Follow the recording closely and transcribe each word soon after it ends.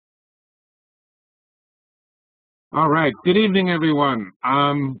All right. Good evening, everyone.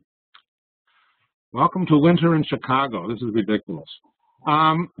 Welcome to winter in Chicago. This is ridiculous.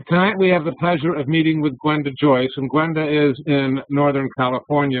 Tonight we have the pleasure of meeting with Gwenda Joyce, and Gwenda is in Northern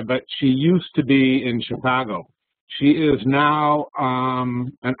California, but she used to be in Chicago. She is now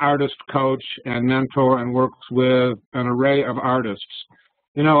an artist coach and mentor and works with an array of artists.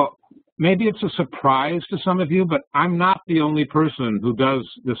 You know, maybe it's a surprise to some of you, but I'm not the only person who does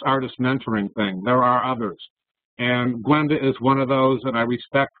this artist mentoring thing. There are others. And Gwenda is one of those, and I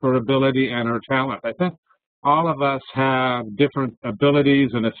respect her ability and her talent. I think all of us have different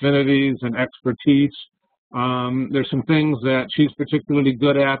abilities and affinities and expertise. There's some things that she's particularly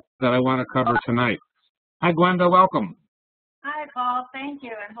good at that I want to cover tonight. Hi, Gwenda. Welcome. Hi, Paul. Thank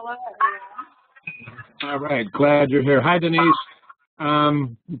you, and hello, everyone. All right. Glad you're here. Hi, Denise.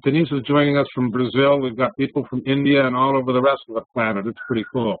 Denise is joining us from Brazil. We've got people from India and all over the rest of the planet. It's pretty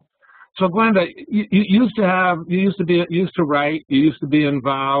cool. So, Gwenda, you used to write, you used to be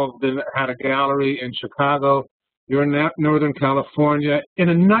involved and had a gallery in Chicago. You're in Northern California. In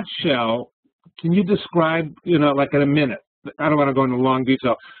a nutshell, can you describe, like in a minute, I don't want to go into long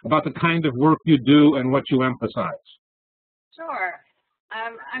detail, about the kind of work you do and what you emphasize? Sure.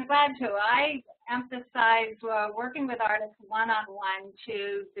 I'm glad to. I emphasize working with artists one-on-one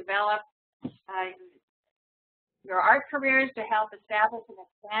to develop your art careers, to help establish and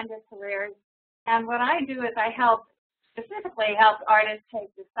expand your careers. And what I do is I specifically help artists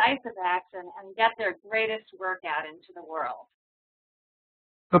take decisive action and get their greatest work out into the world.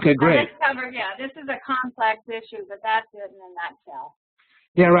 Okay, great. This is a complex issue, but that's it in a nutshell.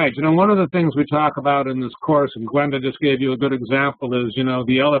 Yeah, right. One of the things we talk about in this course, and Gwenda just gave you a good example, is,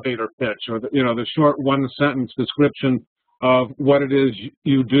 the elevator pitch, or, the short one-sentence description of what it is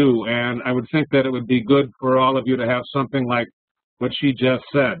you do. And I would think that it would be good for all of you to have something like what she just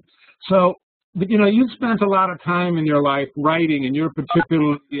said. So, you've spent a lot of time in your life writing, and you're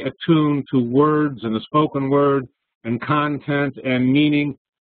particularly attuned to words and the spoken word and content and meaning.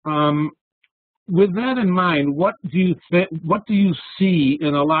 With that in mind, what do you see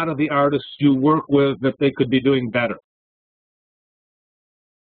in a lot of the artists you work with that they could be doing better?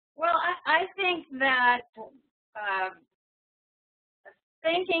 Well, I think that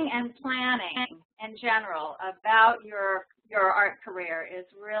thinking and planning in general about your art career is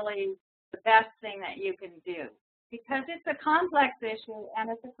really the best thing that you can do, because it's a complex issue and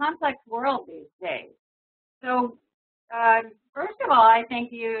it's a complex world these days. So first of all, I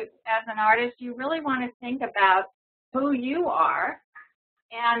think you, as an artist, you really want to think about who you are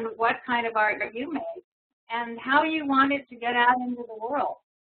and what kind of art you make and how you want it to get out into the world.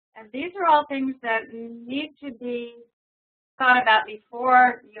 And these are all things that need to be thought about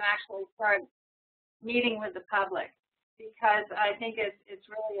before you actually start meeting with the public, because I think it's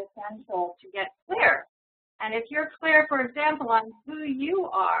really essential to get clear. And if you're clear, for example, on who you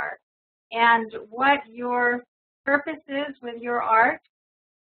are and what your purpose is with your art,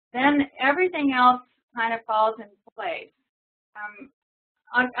 then everything else kind of falls into place.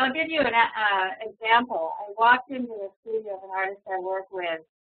 I'll give you an example. I walked into the studio of an artist I work with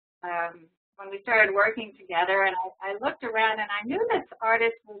when we started working together, and I looked around and I knew this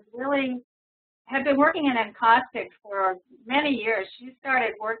artist had been working in encaustic for many years. She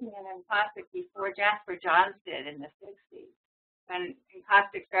started working in encaustic before Jasper Johns did in the 60s, when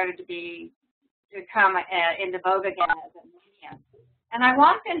encaustic started to come into vogue again as a medium. And I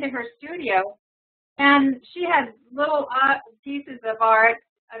walked into her studio, and she had little pieces of art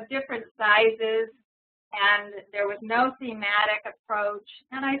of different sizes, and there was no thematic approach.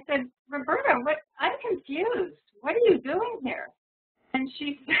 And I said, Roberta, I'm confused. What are you doing here? And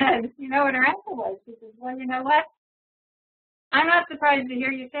she said, what her answer was? She said, well, you know what? I'm not surprised to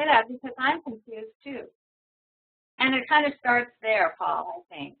hear you say that, because I'm confused too. And it kind of starts there, Paul,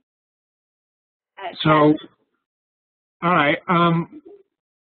 I think. So, all right.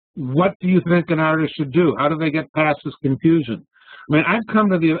 What do you think an artist should do? How do they get past this confusion? I mean, I've come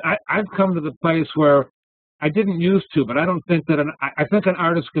to the place where I didn't used to, but I don't think that I think an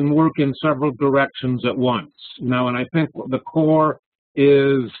artist can work in several directions at once. And I think the core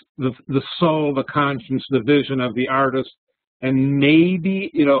is the soul, the conscience, the vision of the artist, and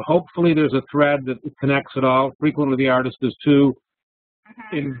maybe hopefully there's a thread that connects it all. Frequently, the artist is too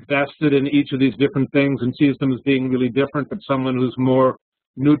invested in each of these different things and sees them as being really different, but someone who's more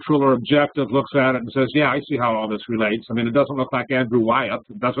neutral or objective looks at it and says, yeah, I see how all this relates. I mean, it doesn't look like Andrew Wyeth.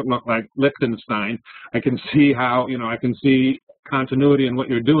 It doesn't look like Lichtenstein. I can see how, I can see continuity in what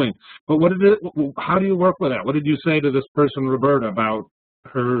you're doing. But how do you work with that? What did you say to this person, Roberta, about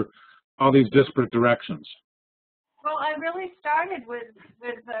all these disparate directions? Well, I really started with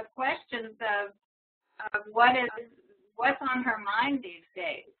the questions of of what's on her mind these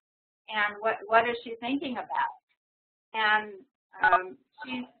days, and what is she thinking about. And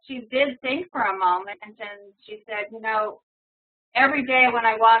she did think for a moment, and she said, you know, every day when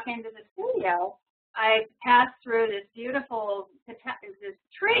I walk into the studio, I pass through this beautiful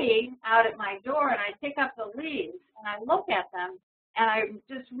tree out at my door, and I pick up the leaves and I look at them, and I'm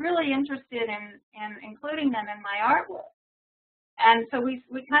just really interested in including them in my artwork. And so we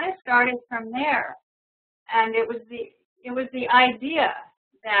kind of started from there, and it was the idea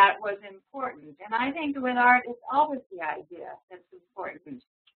that was important. And I think with art, it's always the idea that's important.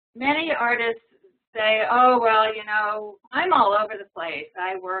 Many artists say, oh, well, you know, I'm all over the place.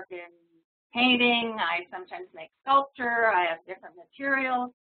 I work in painting, I sometimes make sculpture, I have different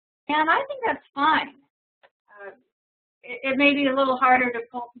materials, and I think that's fine. It may be a little harder to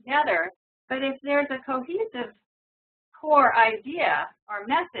pull together, but if there's a cohesive core idea or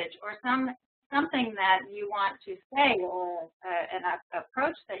message or something that you want to say, or an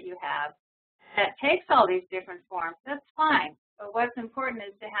approach that you have that takes all these different forms, that's fine. But what's important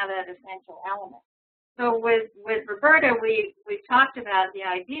is to have that essential element. So with Roberta, we talked about the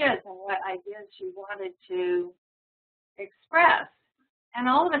ideas and what ideas she wanted to express. And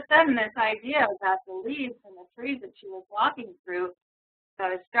all of a sudden, this idea about the leaves and the trees that she was walking through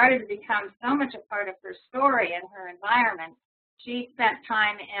started to become so much a part of her story and her environment. She spent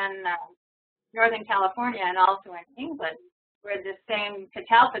time in Northern California and also in England, where the same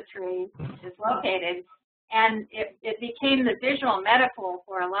catalpa tree is located. And it became the visual metaphor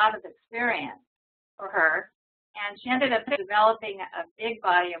for a lot of experience for her, and she ended up developing a big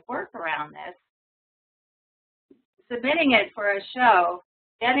body of work around this, submitting it for a show,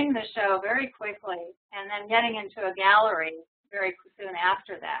 getting the show very quickly, and then getting into a gallery very soon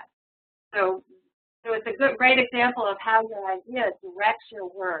after that. So it's a great example of how your idea directs your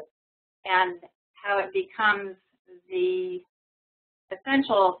work and how it becomes the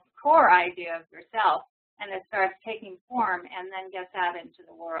essential core idea of yourself, and it starts taking form and then gets out into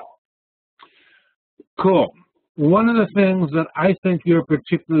the world. Cool. One of the things that I think you're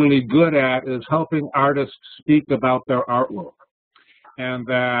particularly good at is helping artists speak about their artwork. And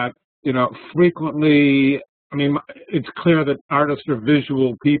that, you know, frequently, I mean, it's clear that artists are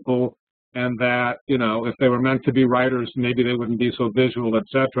visual people, and that, you know, if they were meant to be writers, maybe they wouldn't be so visual,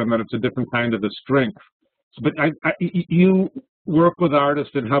 etc., and that it's a different kind of a strength. But you work with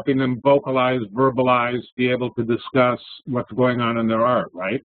artists in helping them vocalize, verbalize, be able to discuss what's going on in their art,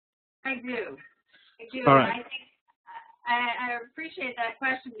 right? I do. All right. I think I appreciate that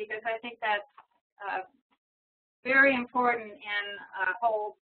question, because I think that's very important in a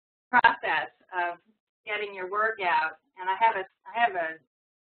whole process of getting your work out. And I have a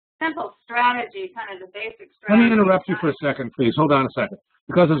simple strategy, kind of the basic strategy. Let me interrupt you for a second, please. Hold on a second.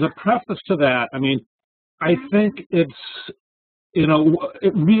 Because as a preface to that, I mean, I think it's, you know,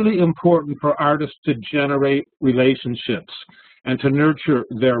 it's really important for artists to generate relationships and to nurture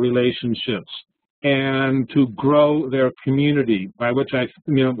their relationships and to grow their community, by which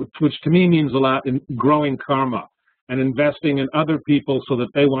which to me means a lot in growing karma and investing in other people so that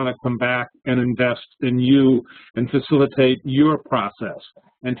they want to come back and invest in you and facilitate your process.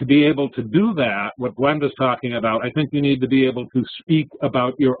 And to be able to do that, what Gwenda's talking about, I think you need to be able to speak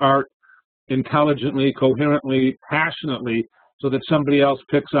about your art intelligently, coherently, passionately, so that somebody else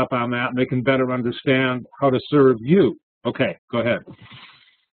picks up on that and they can better understand how to serve you. Okay, go ahead.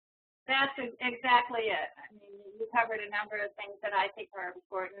 That's exactly it. I mean, you covered a number of things that I think are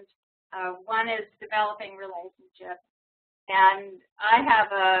important. One is developing relationships. And I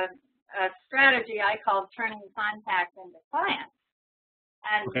have a strategy I call turning contacts into clients.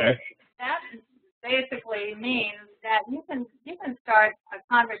 And that basically means that you can start a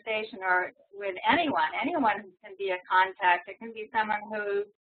conversation with anyone. Anyone can be a contact. It can be someone who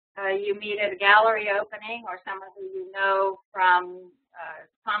you meet at a gallery opening, or someone who you know from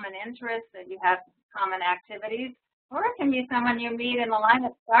common interests, that you have common activities, or it can be someone you meet in the line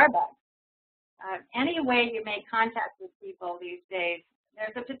at Starbucks. Any way you make contact with people these days,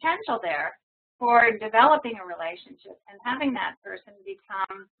 there's a potential there for developing a relationship and having that person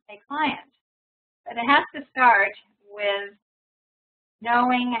become a client. But it has to start with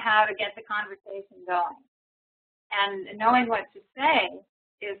knowing how to get the conversation going. And knowing what to say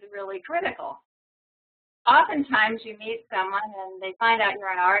is really critical. Oftentimes you meet someone and they find out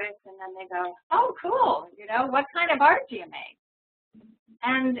you're an artist, and then they go, oh, cool, you know, what kind of art do you make?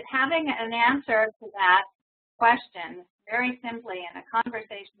 And having an answer to that question very simply in a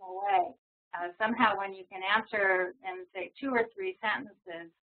conversational way, somehow when you can answer in, say, 2 or 3 sentences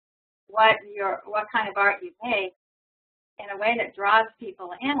what kind of art you make in a way that draws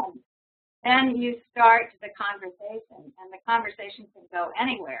people in, then you start the conversation, and the conversation can go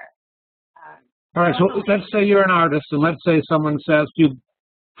anywhere. All right, so let's say you're an artist, and let's say someone says to you,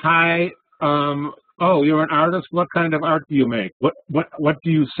 hi, oh, you're an artist? What kind of art do you make? What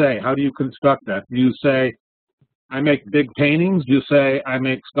do you say? How do you construct that? Do you say, I make big paintings? Do you say, I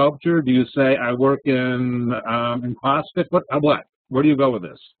make sculpture? Do you say, I work in plastic? What? Where do you go with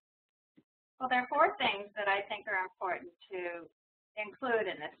this? Well, there are 4 things that I think are important to include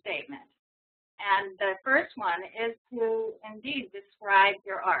in this statement. And the first one is to indeed describe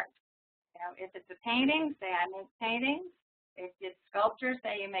your art. You know, if it's a painting, say I make paintings. If it's sculpture,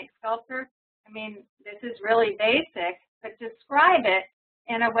 say you make sculpture. I mean, this is really basic, but describe it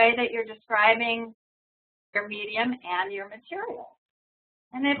in a way that you're describing your medium and your material.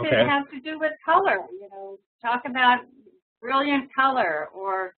 And if it has to do with color, you know, talk about brilliant color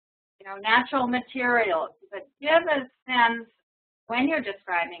or, you know, natural materials, but give a sense when you're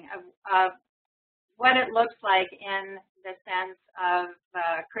describing of what it looks like in the sense of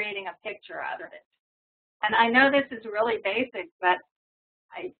creating a picture out of it. And I know this is really basic, but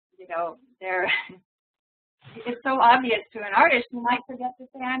you know, it's so obvious to an artist, you might forget to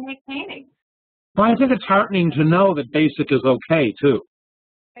say I make paintings. Well, I think it's heartening to know that basic is okay too.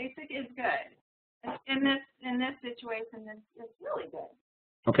 Basic is good. In this situation, it's really good.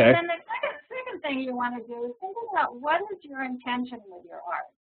 Okay. And then the second thing you want to do is think about what is your intention with your art.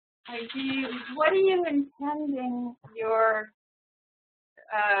 Like, what are you intending your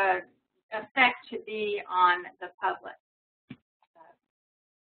effect to be on the public?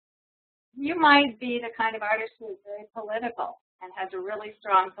 You might be the kind of artist who is very political and has a really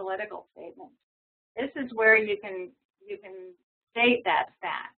strong political statement. This is where you can state that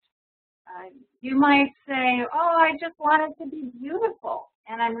fact. You might say, oh, I just want it to be beautiful,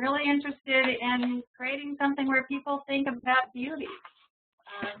 and I'm really interested in creating something where people think about beauty.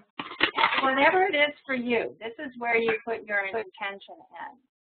 Whatever it is for you, this is where you put your intention in.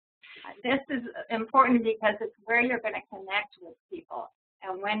 This is important because it's where you're going to connect with people.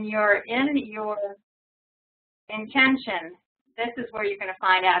 And when you're in your intention, this is where you're going to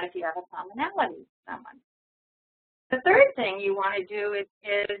find out if you have a commonality with someone. The third thing you want to do is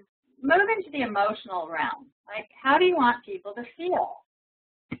move into the emotional realm. Like, how do you want people to feel?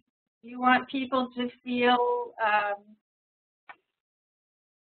 Do you want people to feel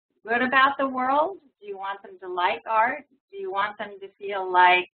good about the world? Do you want them to like art? Do you want them to feel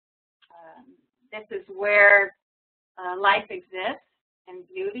like this is where life exists in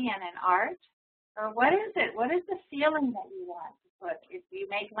beauty and in art? Or what is it? What is the feeling that you want to put? If you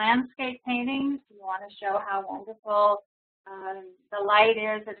make landscape paintings, do you want to show how wonderful the light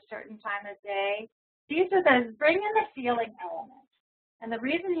is at a certain time of day? These are bring in the feeling element. And the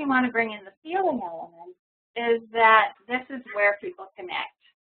reason you want to bring in the feeling element is that this is where people connect.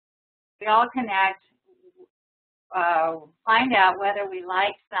 We all connect, find out whether we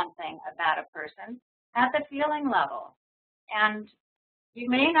like something about a person at the feeling level. And you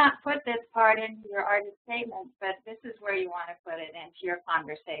may not put this part into your artist statement, but this is where you want to put it into your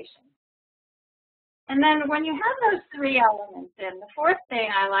conversation. And then when you have those 3 elements in, the 4th thing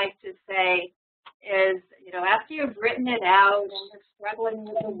I like to say is, you know, after you've written it out and you're struggling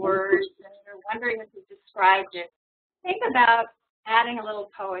with the words and you're wondering if you described it, think about adding a little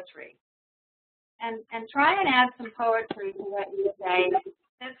poetry. And try and add some poetry to what you say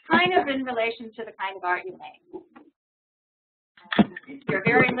that's kind of in relation to the kind of art you make. If you're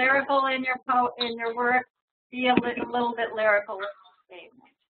very lyrical in your work, be a little bit lyrical in your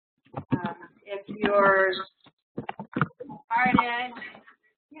statement. If you're hard edge,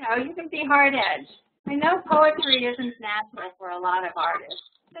 you know, you can be hard edge. I know poetry isn't natural for a lot of artists.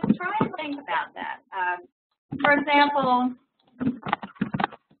 Just try and think about that. For example,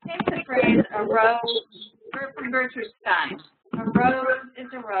 take the phrase, a rose, from Gertrude Stein. A rose is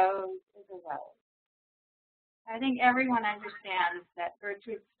a rose is a rose. I think everyone understands that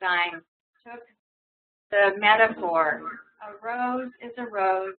Gertrude Stein took the metaphor, a rose is a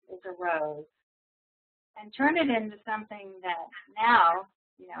rose is a rose, and turned it into something that now,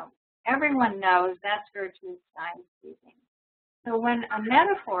 you know, everyone knows that's Gertrude Stein speaking. So when a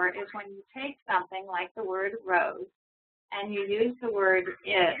metaphor is when you take something like the word rose and you use the word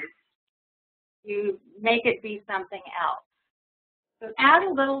is, you make it be something else. So add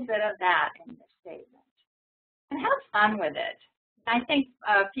a little bit of that in your statement and have fun with it. I think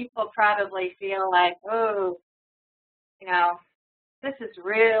people probably feel like, oh, you know, this is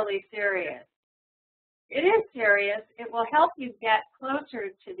really serious. It is serious. It will help you get closer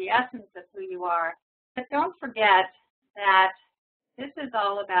to the essence of who you are. But don't forget that this is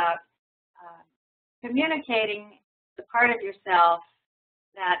all about communicating the part of yourself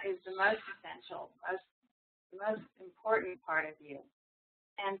that is the most essential, the most important part of you.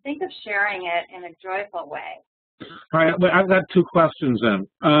 And think of sharing it in a joyful way. All right, well, I've got two questions then.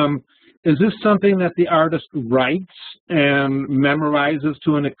 Is this something that the artist writes and memorizes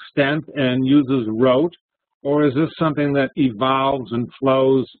to an extent and uses rote, or is this something that evolves and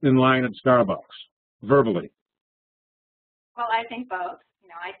flows in line at Starbucks, verbally? Well, I think both.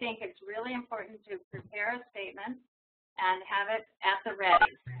 I think it's really important to prepare a statement and have it at the ready.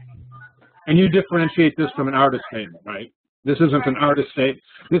 And you differentiate this from an artist statement, right? This isn't an artist statement.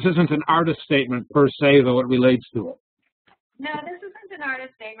 This isn't an artist statement per se, though it relates to it. No, this isn't an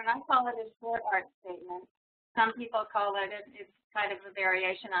artist statement. I call it a short art statement. Some people call it's kind of a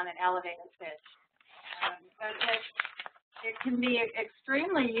variation on an elevator pitch. But it can be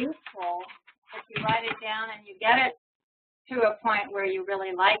extremely useful if you write it down and you get it to a point where you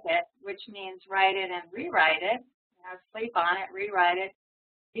really like it, which means write it and rewrite it, sleep on it, rewrite it,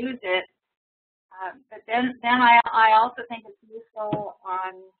 use it. But then I also think it's useful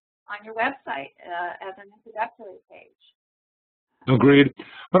on your website as an introductory page. Agreed.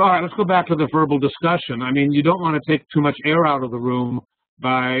 But all right, let's go back to the verbal discussion. I mean, you don't want to take too much air out of the room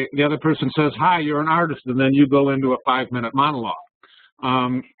by the other person says, "Hi, you're an artist," and then you go into a 5-minute monologue.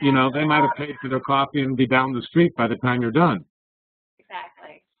 They might have paid for their coffee and be down the street by the time you're done.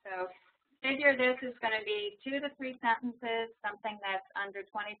 Exactly. So figure this is going to be 2 to 3 sentences, something that's under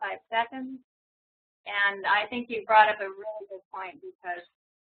 25 seconds. And I think you brought up a really good point, because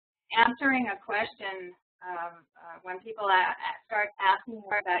answering a question when people start asking you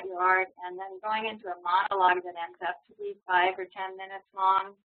about your art and then going into a monologue that ends up to be 5 or 10 minutes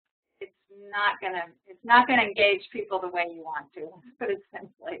long, it's not going to engage people the way you want to, to put it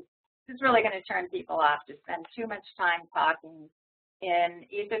simply. It's really going to turn people off to spend too much time talking in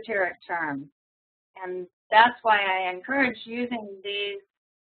esoteric terms. And that's why I encourage using these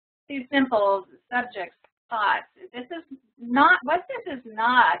simple subjects, thoughts. This is not what this is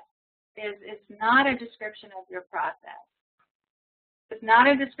not. It's not a description of your process. It's not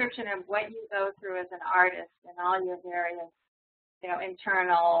a description of what you go through as an artist and all your various,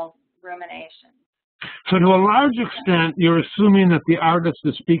 internal ruminations. So to a large extent, you're assuming that the artist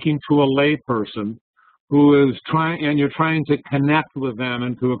is speaking to a lay person who is and you're trying to connect with them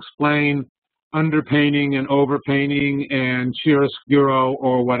and to explain underpainting and overpainting and chiaroscuro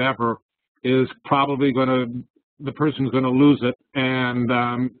or whatever is probably the person's going to lose it,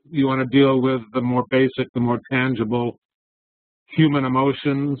 and you want to deal with the more basic, the more tangible human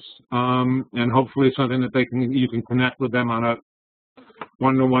emotions, and hopefully something that you can connect with them on a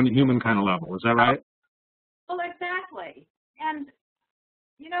one-to-one human kind of level. Is that right? Well, exactly. And,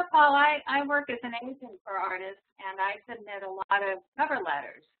 Paul, I work as an agent for artists, and I submit a lot of cover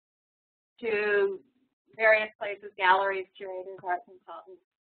letters to various places, galleries, curators, art consultants.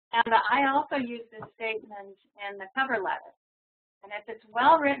 And I also use this statement in the cover letter. And if it's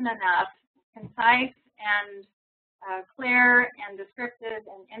well written enough, concise and clear and descriptive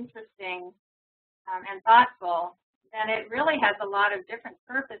and interesting and thoughtful, then it really has a lot of different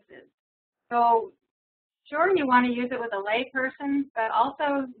purposes. So sure, you want to use it with a lay person, but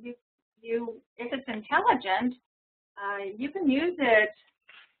also if it's intelligent, you can use it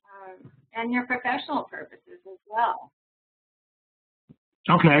and your professional purposes as well.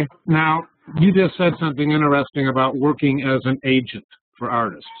 Okay. Now, you just said something interesting about working as an agent for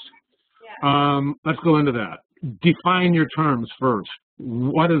artists. Yeah. Let's go into that. Define your terms first.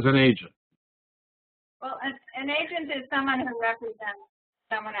 What is an agent? Well, an agent is someone who represents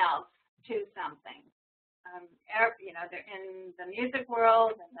someone else to something. They're in the music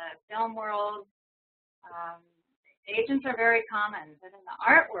world, in the film world, agents are very common, but in the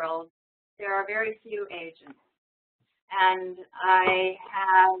art world, there are very few agents. And I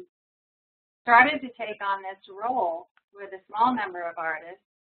have started to take on this role with a small number of artists.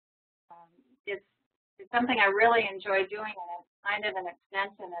 It's something I really enjoy doing, and it's kind of an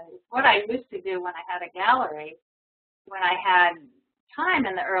extension of what I used to do when I had a gallery, when I had time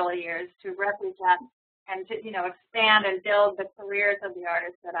in the early years to represent and to, expand and build the careers of the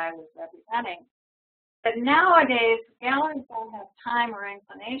artists that I was representing. But nowadays, galleries don't have time or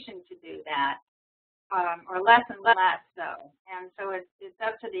inclination to do that. Or less and less so. And so it's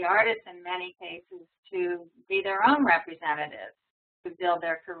up to the artists in many cases to be their own representatives to build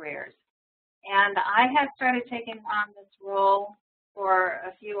their careers. And I have started taking on this role for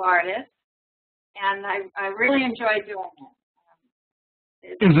a few artists, and I really enjoy doing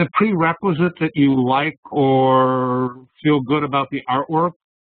it. Is it prerequisite that you like or feel good about the artwork?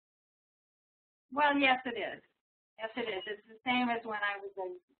 Well, yes, it is. Yes, it is. It's the same as when I was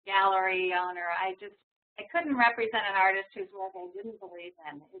a gallery owner. I I couldn't represent an artist whose work I didn't believe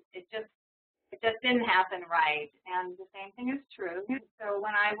in. It just didn't happen right. And the same thing is true. So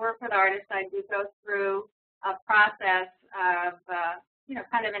when I work with artists, I do go through a process of,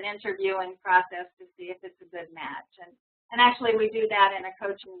 kind of an interviewing process to see if it's a good match. And actually, we do that in a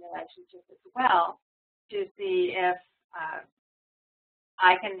coaching relationship as well to see if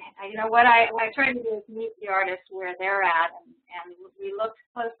I can, what I try to do is meet the artist where they're at, and we look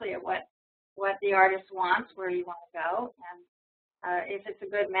closely at what the artist wants, where you want to go, and if it's a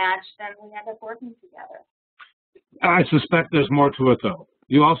good match, then we end up working together. I suspect there's more to it, though.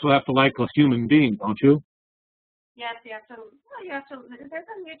 You also have to like a human being, don't you? Yes, there's a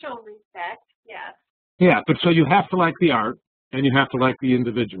mutual respect, yes. Yeah, but so you have to like the art, and you have to like the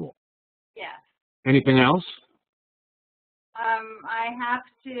individual. Yes. Anything else? I have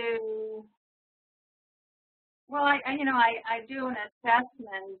to, well, I do an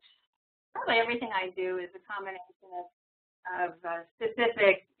assessment. Probably everything I do is a combination of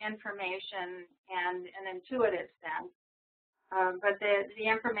specific information and an intuitive sense. But the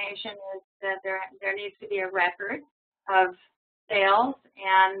information is that there needs to be a record of sales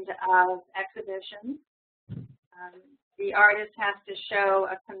and of exhibitions. The artist has to show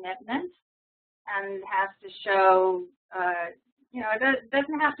a commitment and has to show, it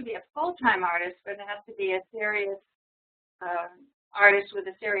doesn't have to be a full-time artist, but it has to be a serious artist with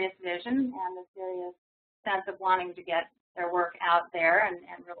a serious vision and a serious sense of wanting to get their work out there and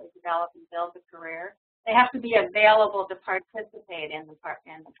really develop and build a career. They have to be available to participate in the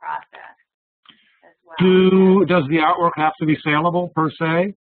process as well. Does the artwork have to be saleable per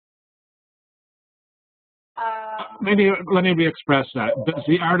se? Maybe let me re-express that. Does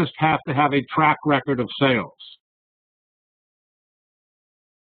the artist have to have a track record of sales?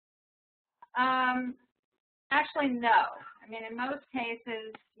 Actually, no. I mean, in most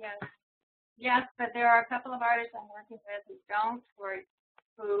cases, yes, but there are a couple of artists I'm working with who don't,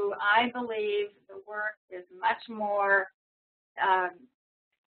 who I believe the work is much more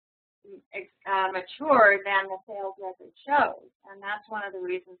mature than the sales record shows, and that's one of the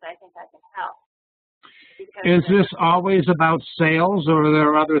reasons I think I can help. Is this always about sales, or are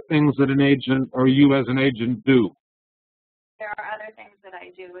there other things that an agent or you as an agent do? There are other things that I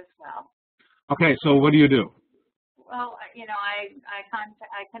do as well. Okay, so what do you do? Well, I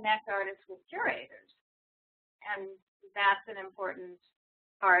connect artists with curators, and that's an important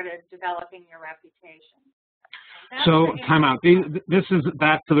part of developing your reputation. So, time out. This is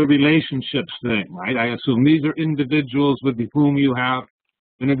back to the relationships thing, right? I assume these are individuals with whom you have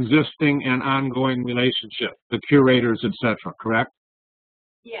an existing and ongoing relationship, the curators, etc., correct?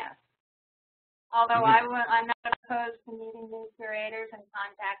 Yes. Although I'm not opposed to meeting new curators and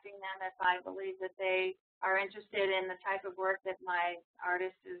contacting them if I believe that they are interested in the type of work that my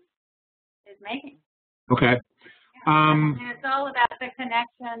artist is making. Okay. And it's all about the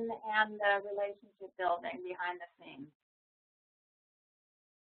connection and the relationship building behind the scenes.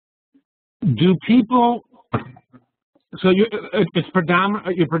 Do people? So you're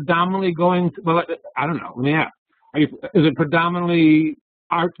predominantly going to, well, I don't know. Let me ask. Is it predominantly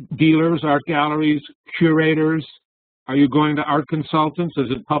art dealers, art galleries, curators? Are you going to art consultants?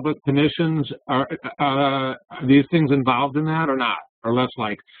 Is it public commissions? Are these things involved in that or not? Or less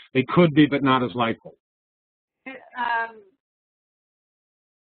like? They could be, but not as likely.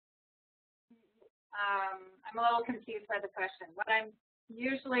 I'm a little confused by the question. What I'm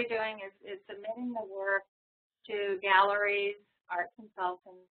usually doing is submitting the work to galleries, art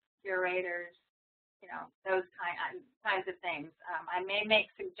consultants, curators, those kinds of things. I may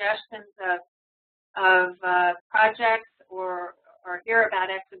make suggestions of projects or hear about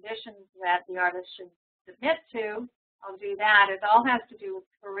exhibitions that the artist should submit to. I'll do that. It all has to do with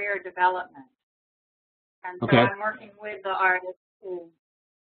career development. And so I'm working with the artist to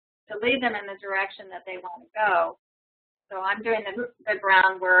lead them in the direction that they want to go. So I'm doing the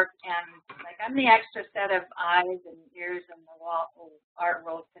groundwork, and I'm the extra set of eyes and ears and the art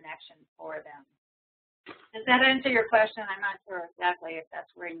world connection for them. Does that answer your question? I'm not sure exactly if that's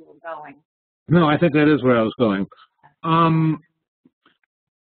where you were going. No, I think that is where I was going. I'm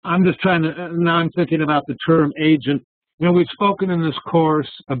just trying to, now I'm thinking about the term agent. We've spoken in this course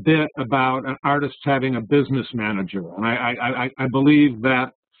a bit about an artist having a business manager, and I believe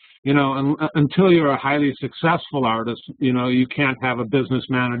that, until you're a highly successful artist, you can't have a business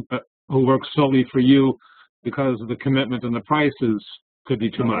manager who works solely for you because the commitment and the prices could be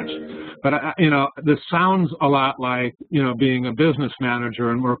too much. But, this sounds a lot like, being a business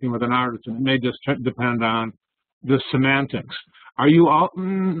manager and working with an artist, and it may just depend on the semantics. Are you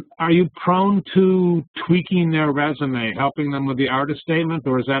prone to tweaking their resume, helping them with the artist statement,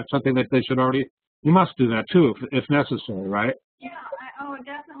 or is that something that they should already You must do that too, if necessary, right? Yeah,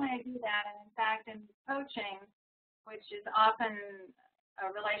 definitely I do that. And in fact, in coaching, which is often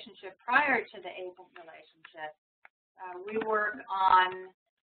a relationship prior to the agent relationship, we work on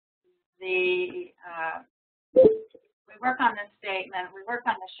the statement. We work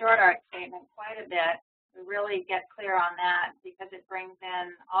on the short art statement quite a bit. We really get clear on that because it brings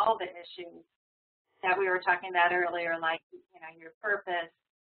in all the issues that we were talking about earlier, like your purpose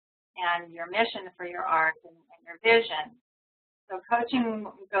and your mission for your art and your vision. So coaching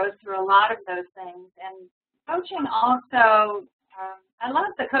goes through a lot of those things. And coaching also, I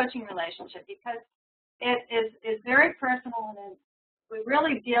love the coaching relationship because it is very personal, and we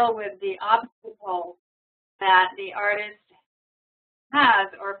really deal with the obstacles that the artist has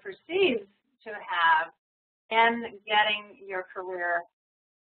or perceives to have in getting your career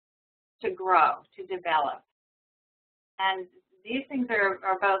to grow, to develop. And these things are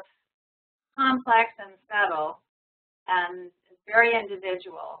both complex and subtle and very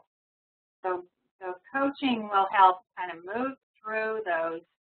individual. So coaching will help kind of move through those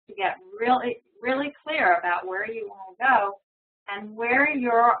to get really, really clear about where you want to go and where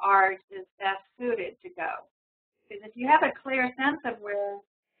your art is best suited to go. Because if you have a clear sense of where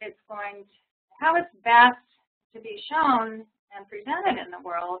it's going to, how it's best to be shown and presented in the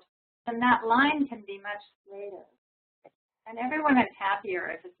world, then that line can be much straighter. And everyone is happier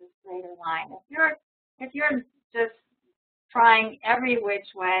if it's a straighter line. If you're just trying every which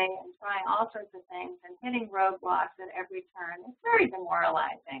way and trying all sorts of things and hitting roadblocks at every turn, it's very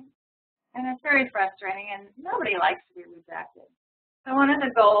demoralizing. And it's very frustrating, and nobody likes to be rejected. So one of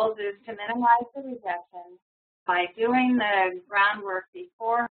the goals is to minimize the rejection by doing the groundwork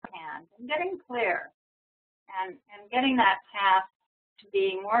beforehand and getting clear and getting that path to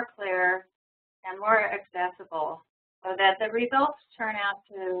be more clear and more accessible so that the results turn out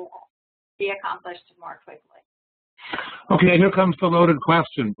to be accomplished more quickly. Okay, here comes the loaded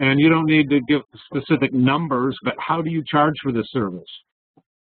question, and you don't need to give specific numbers, but how do you charge for this service?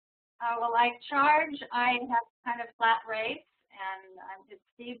 Well, I have kind of flat rates, and it's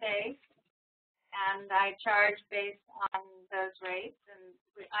fee-based, and I charge based on those rates. And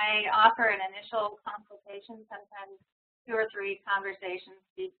I offer an initial consultation, sometimes 2 or 3 conversations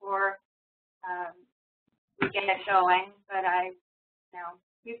before we get it going. But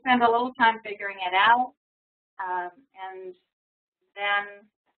we spend a little time figuring it out, and then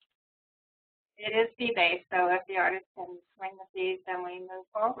it is fee-based. So if the artist can swing the fees, then we move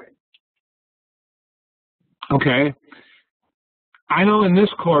forward. Okay. I know in this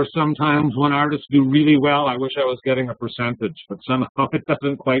course sometimes when artists do really well, I wish I was getting a percentage, but somehow it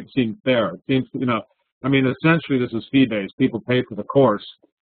doesn't quite seem fair. It seems, essentially this is fee-based. People pay for the course,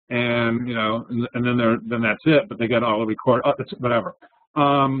 and and then that's it. But they get all the whatever.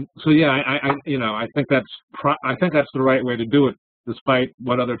 So yeah, I think that's the right way to do it, despite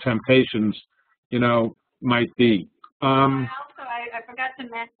what other temptations, might be. I forgot to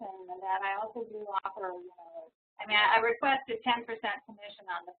mention that I also do offer, I request a 10% commission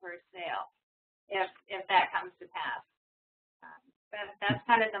on the first sale if that comes to pass. But that's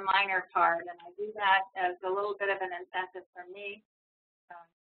kind of the minor part, and I do that as a little bit of an incentive for me.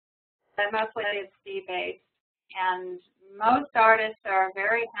 But mostly it's fee-based, and most artists are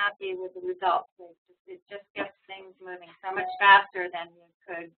very happy with the results. It just gets things moving so much faster than you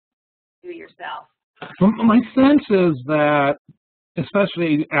could do yourself. Well, my sense is that,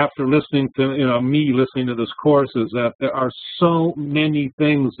 especially after listening to, me listening to this course, is that there are so many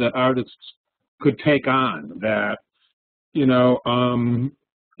things that artists could take on that,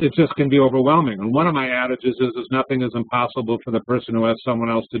 it just can be overwhelming. And one of my adages is nothing is impossible for the person who has someone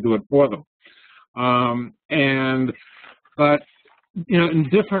else to do it for them. But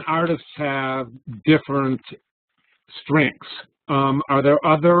different artists have different strengths. Are there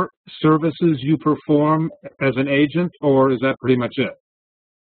other services you perform as an agent, or is that pretty much it?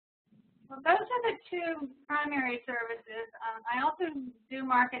 Well, those are the 2 primary services. I also do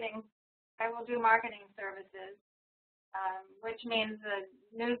marketing. I will do marketing services, which means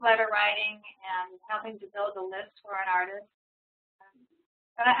newsletter writing and helping to build a list for an artist.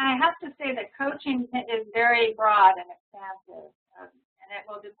 But I have to say that coaching is very broad and expansive, and it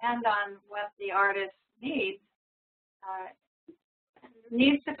will depend on what the artist needs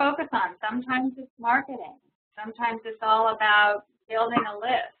to focus on. Sometimes it's marketing. Sometimes it's all about building a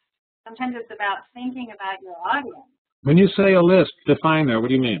list. Sometimes it's about thinking about your audience. When you say a list, define that. What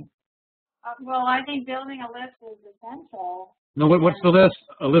do you mean? Well, I think building a list is essential. No, what's the list?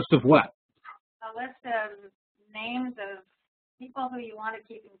 A list of what? A list of names of people who you want to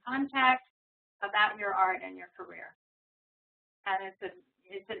keep in contact about your art and your career. And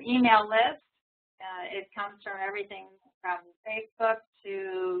it's an email list. It comes from everything from Facebook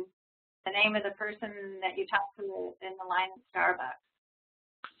to the name of the person that you talk to in the line at Starbucks.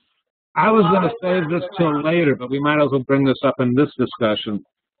 I was going to save this till later, but we might as well bring this up in this discussion.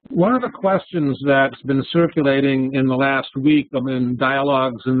 One of the questions that's been circulating in the last week in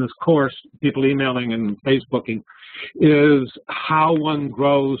dialogues in this course, people emailing and Facebooking, is how one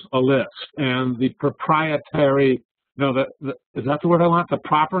grows a list and the proprietary, is that the word I want? The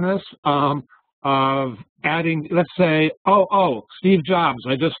properness of adding, let's say, Steve Jobs,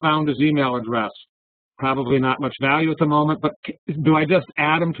 I just found his email address. Probably not much value at the moment, but do I just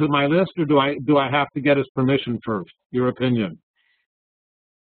add him to my list, or do I have to get his permission first? Your opinion?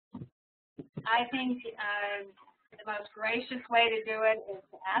 I think the most gracious way to do it is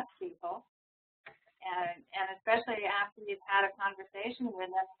to ask people, and especially after you've had a conversation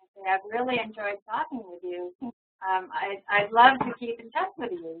with them, say, I've really enjoyed talking with you. I'd love to keep in touch with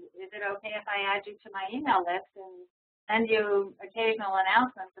you. Is it okay if I add you to my email list and send you occasional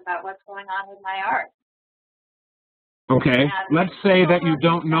announcements about what's going on with my art? Okay, let's say that you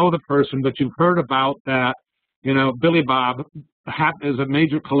don't know the person, but you've heard about that, Billy Bob is a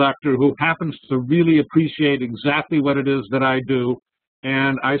major collector who happens to really appreciate exactly what it is that I do,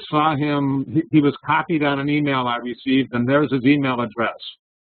 and I saw him, he was copied on an email I received, and there's his email address.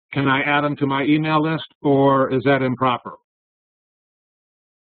 Can I add him to my email list, or is that improper?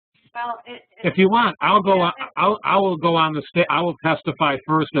 Well, if you want, I will go on the stage. I will testify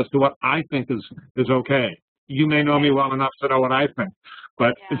first as to what I think is okay. You may know me well enough to know what I think,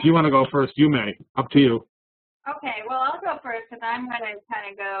 but if you want to go first, you may. Up to you. Okay, well, I'll go first because I'm going to kind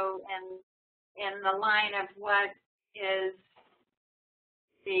of go in the line of what is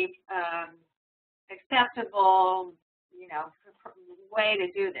the acceptable, way to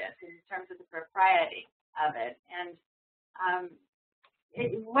do this in terms of the propriety of it. And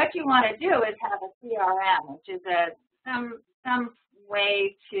what you want to do is have a CRM, which is some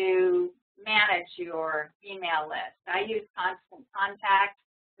way to manage your email list. I use Constant Contact,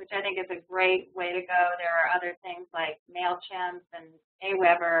 which I think is a great way to go. There are other things like MailChimp and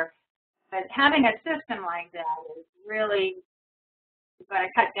Aweber, but having a system like that is really going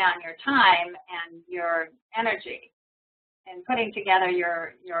to cut down your time and your energy and putting together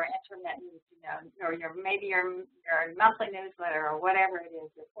your intermittent, or maybe your monthly newsletter or whatever it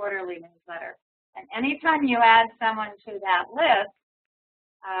is, your quarterly newsletter. And anytime you add someone to that list,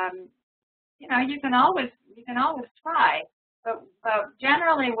 you can always try, but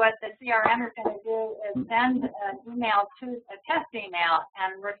generally what the CRM is going to do is send an email to a test email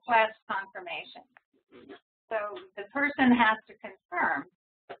and request confirmation. So the person has to confirm,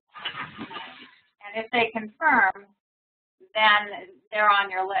 and if they confirm, then they're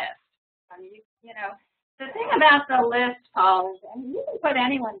on your list. The thing about the list, Paul, is you can put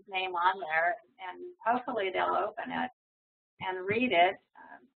anyone's name on there, and hopefully they'll open it and read it.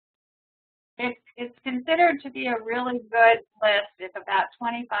 It's considered to be a really good list if about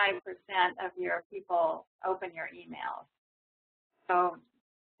 25% of your people open your emails. So,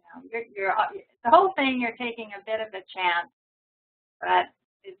 the whole thing, you're taking a bit of a chance, but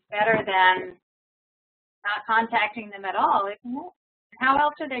it's better than not contacting them at all, isn't it? How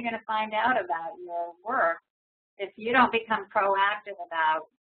else are they going to find out about your work if you don't become proactive about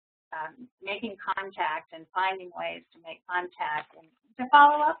making contact and finding ways to make contact and to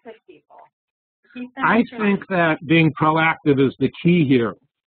follow up with people? I think that being proactive is the key here.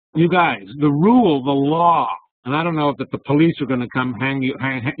 You guys, the rule, the law, and I don't know if the police are going to come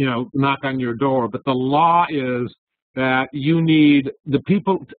knock on your door, but the law is that the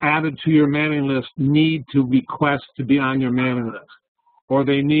people added to your mailing list need to request to be on your mailing list, or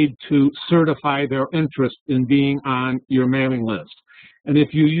they need to certify their interest in being on your mailing list. And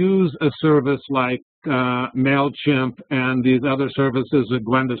if you use a service like MailChimp and these other services that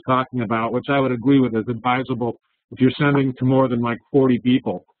Gwenda's talking about, which I would agree with is advisable if you're sending to more than like 40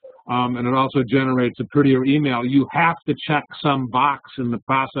 people, and it also generates a prettier email, you have to check some box in the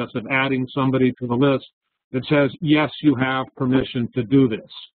process of adding somebody to the list that says, yes, you have permission to do this.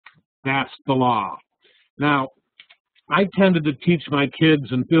 That's the law. Now, I tended to teach my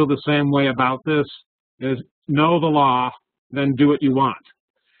kids and feel the same way about this, is know the law, then do what you want.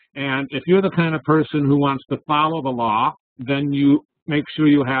 And if you're the kind of person who wants to follow the law, then you make sure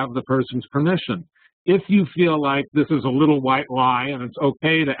you have the person's permission. If you feel like this is a little white lie and it's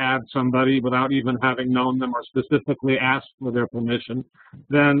okay to add somebody without even having known them or specifically asked for their permission,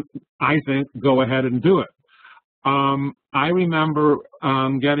 then I think go ahead and do it. I remember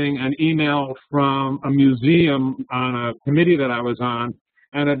getting an email from a museum on a committee that I was on,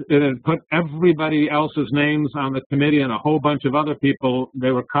 and it had put everybody else's names on the committee and a whole bunch of other people.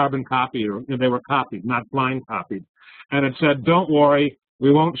 They were carbon copied, or they were copied, not blind copied. And it said, don't worry,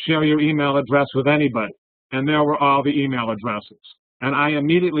 we won't share your email address with anybody. And there were all the email addresses. And I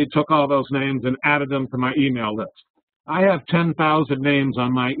immediately took all those names and added them to my email list. I have 10,000 names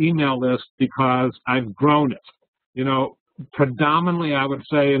on my email list because I've grown it. You know, predominantly, I would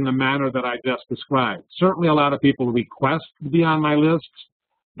say, in the manner that I just described. Certainly a lot of people request to be on my lists,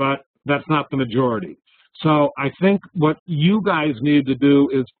 but that's not the majority. So I think what you guys need to do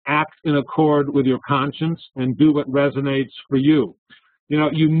is act in accord with your conscience and do what resonates for you. You know,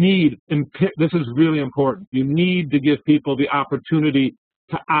 you need, this is really important, you need to give people the opportunity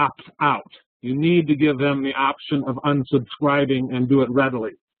to opt out. You need to give them the option of unsubscribing and do it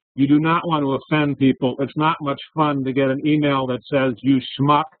readily. You do not want to offend people. It's not much fun to get an email that says, you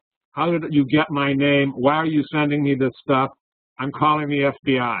schmuck, how did you get my name? Why are you sending me this stuff? I'm calling the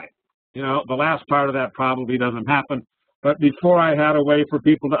FBI. You know, the last part of that probably doesn't happen. But before I had a way for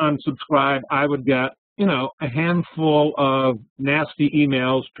people to unsubscribe, I would get, you know, a handful of nasty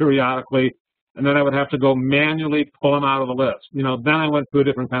emails periodically, and then I would have to go manually pull them out of the list. You know, then I went to a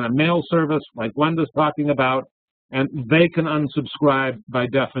different kind of mail service, like Gwenda's talking about, and they can unsubscribe by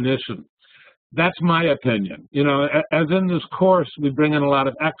definition. That's my opinion. You know, as in this course, we bring in a lot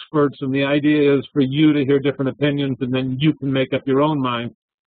of experts, and the idea is for you to hear different opinions, and then you can make up your own mind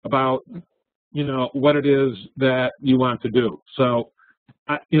about, you know, what it is that you want to do. So,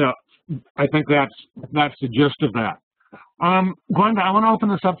 you know, I think that's the gist of that. Gwenda, I want to open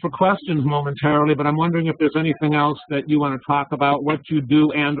this up for questions momentarily, but I'm wondering if there's anything else that you want to talk about, what you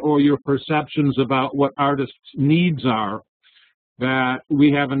do and or your perceptions about what artists' needs are that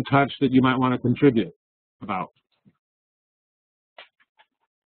we haven't touched that you might want to contribute about.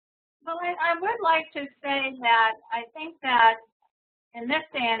 Well, I would like to say that I think that in this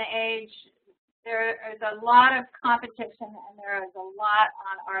day and age, there is a lot of competition and there is a lot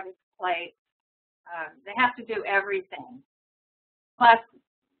on artists' plate. They have to do everything. Plus,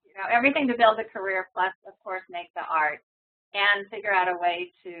 you know, everything to build a career, plus, of course, make the art and figure out a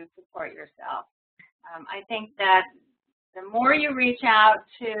way to support yourself. I think that the more you reach out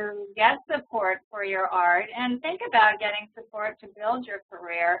to get support for your art and think about getting support to build your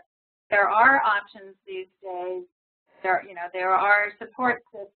career, there are options these days. There are support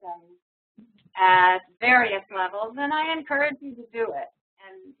systems at various levels, and I encourage you to do it.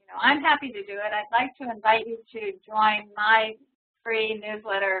 And, you know, I'm happy to do it. I'd like to invite you to join my free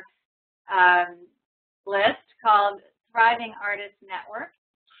newsletter list called Thriving Artist Network.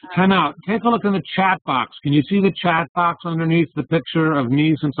 Time out. Take a look in the chat box. Can you see the chat box underneath the picture of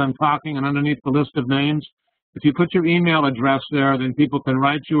me since I'm talking and underneath the list of names? If you put your email address there, then people can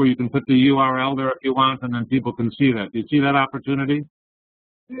write you, or you can put the URL there if you want, and then people can see that. Do you see that opportunity?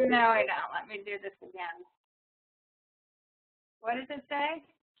 No, I don't. Let me do this again. What does it say?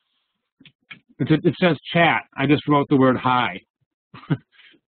 It says chat. I just wrote the word hi. Chat.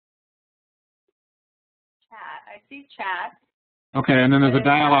 I see chat. Okay, and then there's a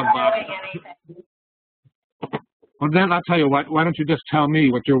dialog box. Well, then I'll tell you what. Why don't you just tell me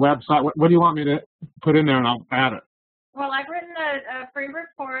what your website? What do you want me to put in there, and I'll add it. Well, I've written a free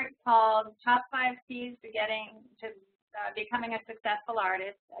report called Top 5 Keys to Becoming a Successful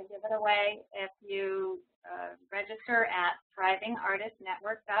Artist. I give it away if you register at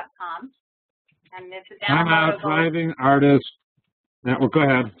thriving-artist-network.com. And it's a downloadable. I'm out, Thriving Artist Network. Go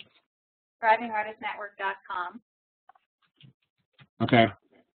ahead. thriving-artist-network.com. Okay.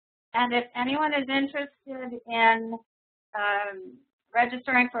 And if anyone is interested in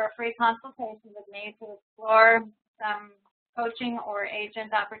registering for a free consultation with me to explore some coaching or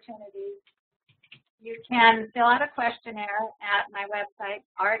agent opportunities, you can fill out a questionnaire at my website,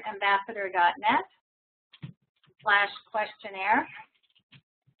 artambassador.net/questionnaire.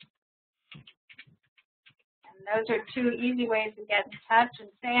 And those are two easy ways to get in touch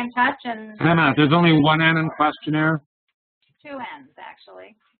and stay in touch. And Time out. There's only one N in questionnaire? Two N's,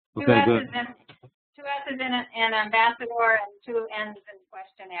 actually. Okay, good. Two S's in ambassador and two N's in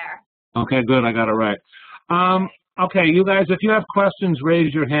questionnaire. Okay, good. I got it right. Okay, you guys, if you have questions,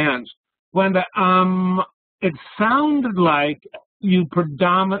 raise your hands. Gwenda, it sounded like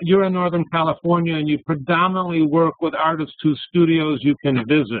you're in Northern California and you predominantly work with artists whose studios you can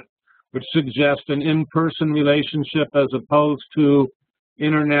visit, which suggests an in-person relationship as opposed to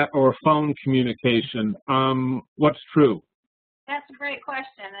internet or phone communication. What's true? That's a great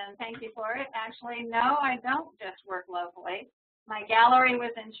question, and thank you for it. Actually, no, I don't just work locally. My gallery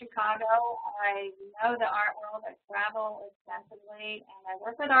was in Chicago. I know the art world. I travel extensively, and I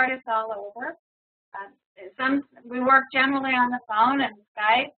work with artists all over. We work generally on the phone and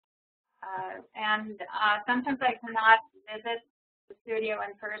Skype, and sometimes I cannot visit the studio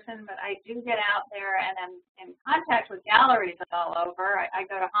in person, but I do get out there and am in contact with galleries all over. I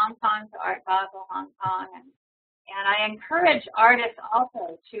go to Hong Kong, to Art Basel, Hong Kong, and I encourage artists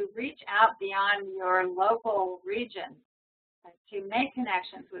also to reach out beyond your local region, to make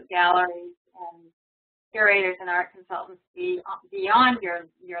connections with galleries and curators and art consultants beyond your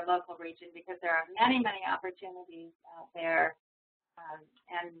local region, because there are many, many opportunities out there,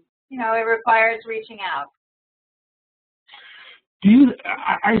 and you know, it requires reaching out.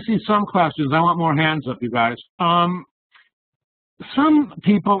 I see some questions. I want more hands up, you guys. Some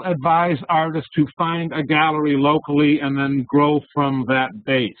people advise artists to find a gallery locally and then grow from that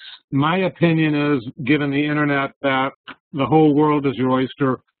base. My opinion is, given the internet, that the whole world is your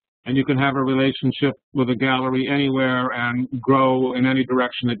oyster, and you can have a relationship with a gallery anywhere and grow in any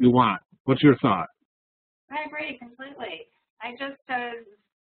direction that you want. What's your thought? I agree completely. I just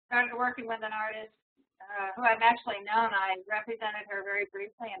started working with an artist who I've actually known. I represented her very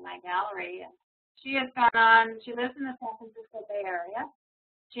briefly in my gallery, and she has gone on. She lives in the San Francisco Bay Area.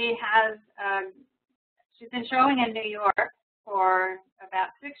 She has she's been showing in New York for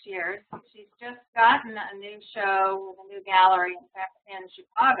about 6 years. She's just gotten a new show with a new gallery in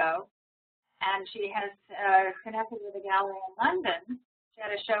Chicago, and she has connected with a gallery in London. She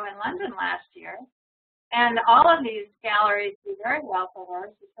had a show in London last year, and all of these galleries do very well for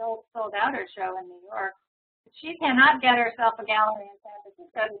her. She sold out her show in New York. But she cannot get herself a gallery in San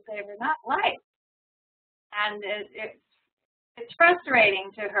Francisco to save her life. And it's frustrating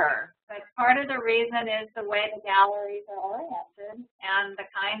to her, but part of the reason is the way the galleries are oriented and the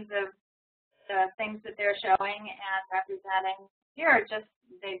kinds of things that they're showing and representing here,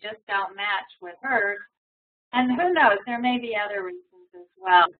 they just don't match with hers. And who knows, there may be other reasons as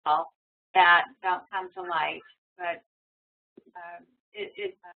well that don't come to light. But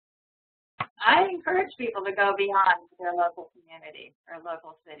I encourage people to go beyond their local community or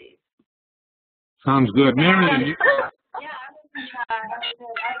local cities. Sounds good. Marion. Yeah, I was in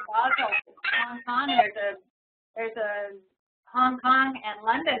Art Basel, Hong Kong. There's a Hong Kong and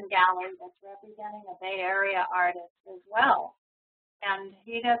London gallery that's representing a Bay Area artist as well, and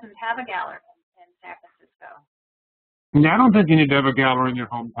he doesn't have a gallery in San Francisco. Yeah, I don't think you need to have a gallery in your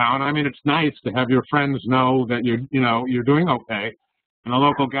hometown. I mean, it's nice to have your friends know that you're doing okay, and a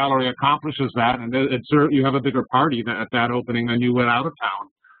local gallery accomplishes that, and you have a bigger party at that opening than you would out of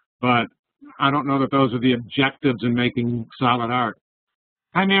town. But I don't know that those are the objectives in making solid art.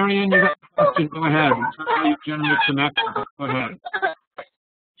 Hi, Marion, you got a question? Go ahead. Tell how you generate connections. Go ahead.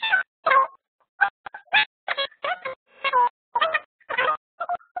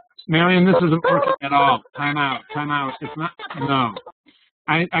 Marion, this isn't working at all. Time out. Time out. It's not. No.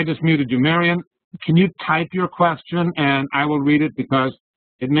 I just muted you. Marion, can you type your question and I will read it, because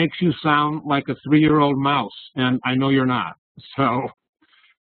it makes you sound like a 3-year-old mouse, and I know you're not. So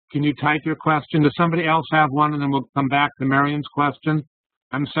can you type your question? Does somebody else have one, and then we'll come back to Marion's question?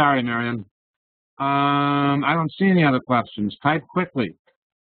 I'm sorry, Marion. I don't see any other questions. Type quickly.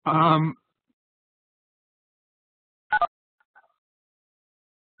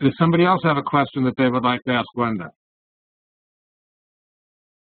 Does somebody else have a question that they would like to ask Gwenda?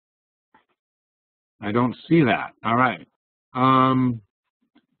 I don't see that. All right. Let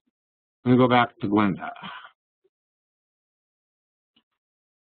me go back to Gwenda.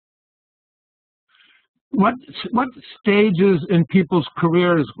 What stages in people's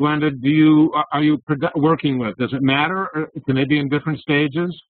careers, Gwenda, are you working with? Does it matter, or can they be in different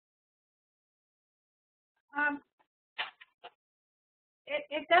stages?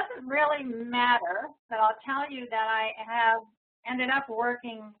 It doesn't really matter, but I'll tell you that I have ended up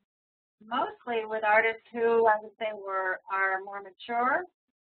working mostly with artists who I would say are more mature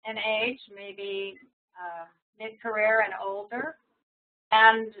in age, maybe mid-career and older.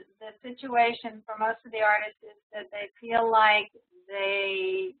 And the situation for most of the artists is that they feel like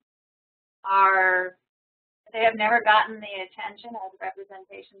they have never gotten the attention or the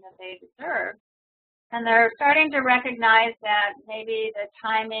representation that they deserve. And they're starting to recognize that maybe the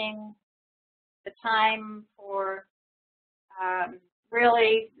time for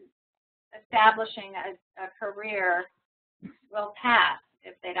really establishing a career will pass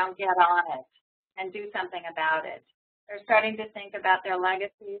if they don't get on it and do something about it. They're starting to think about their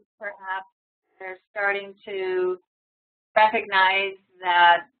legacies, perhaps. They're starting to recognize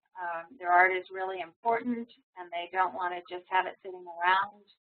that their art is really important, and they don't want to just have it sitting around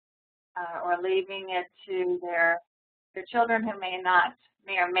or leaving it to their children who may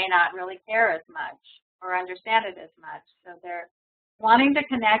or may not really care as much or understand it as much. So they're wanting to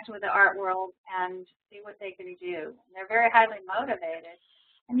connect with the art world and see what they can do. And they're very highly motivated.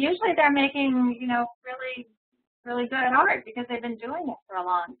 And usually they're making, you know, really, really good art because they've been doing it for a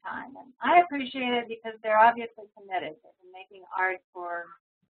long time. And I appreciate it because they're obviously committed. They've been making art for,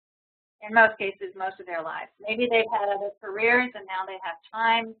 in most cases, most of their lives. Maybe they've had other careers and now they have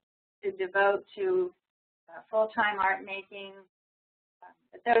time to devote to full-time art making.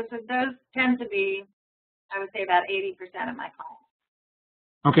 But those tend to be, I would say, about 80% of my clients.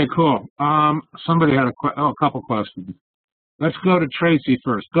 Okay, cool. Somebody had a couple questions. Let's go to Tracy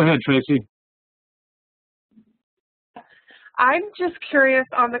first. Go ahead, Tracy. I'm just curious,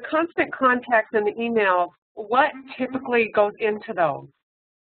 on the constant contacts and the emails, what typically goes into those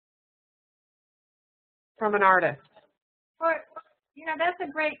from an artist? Well, you know, that's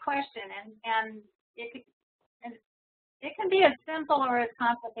a great question, and it can be as simple or as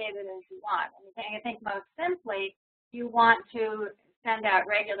complicated as you want. I think most simply, you want to send out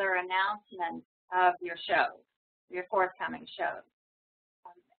regular announcements of your shows, your forthcoming shows.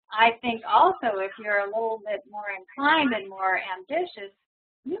 I think also if you're a little bit more inclined and more ambitious,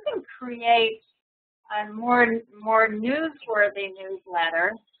 you can create a more newsworthy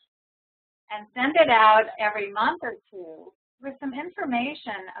newsletter and send it out every month or two with some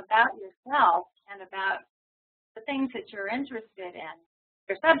information about yourself and about the things that you're interested in,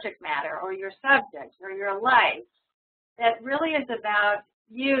 your subject matter or your subject or your life, that really is about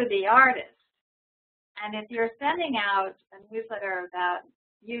you, the artist. And if you're sending out a newsletter about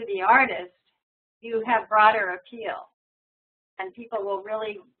you, the artist, you have broader appeal, and people will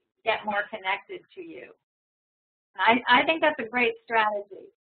really get more connected to you. I think that's a great strategy.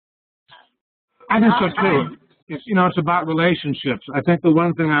 I think so too. It's about relationships. I think the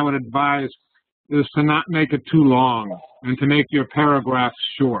one thing I would advise is to not make it too long and to make your paragraphs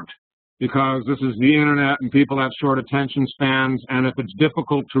short, because this is the internet and people have short attention spans, and if it's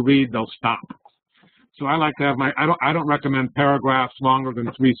difficult to read, they'll stop. So I like to have I don't recommend paragraphs longer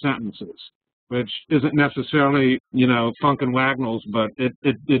than 3 sentences, which isn't necessarily, Funk and Wagnalls, but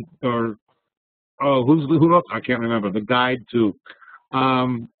who I can't remember, the guide to,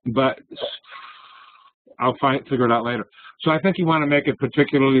 but I'll figure it out later. So I think you want to make it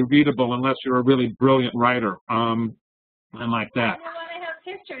particularly readable unless you're a really brilliant writer, and like that. You want to have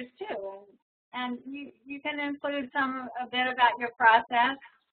pictures too, and you can include a bit about your process.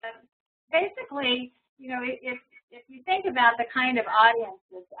 But basically, if you think about the kind of audience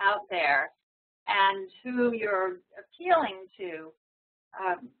that's out there and who you're appealing to,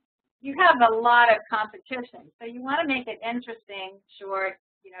 you have a lot of competition. So you want to make it interesting, short,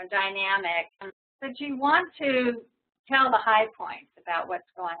 dynamic, but you want to tell the high points about what's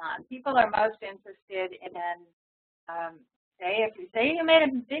going on. People are most interested in, if you say you made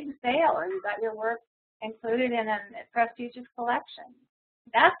a big sale or you got your work included in a prestigious collection.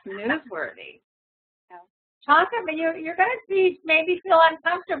 That's newsworthy. But you're going to maybe feel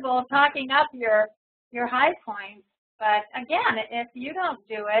uncomfortable talking up your high points. But again, if you don't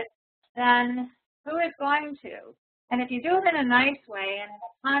do it, then who is going to? And if you do it in a nice way and in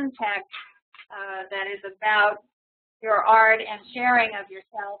a context that is about your art and sharing of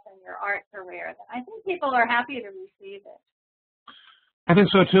yourself and your art career, then I think people are happy to receive it. I think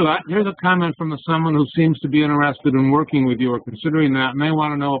so too. Here's a comment from someone who seems to be interested in working with you or considering that, and they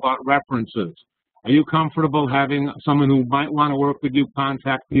want to know about references. Are you comfortable having someone who might want to work with you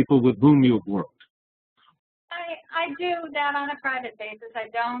contact people with whom you've worked? I do that on a private basis. I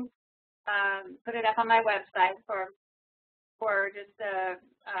don't put it up on my website for just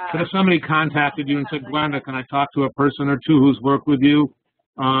But if somebody contacted you and said, Gwenda, can I talk to a person or two who's worked with you?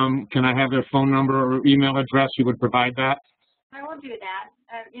 Can I have their phone number or email address? You would provide that? I will do that.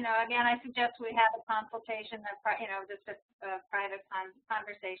 Again, I suggest we have a consultation, just a private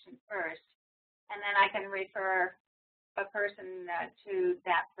conversation first, and then I can refer a person to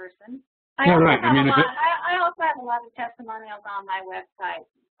that person. I also have a lot of testimonials on my website,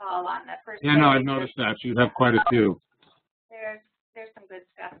 all on the first. Yeah, no, I've noticed that. You have quite a few. There's some good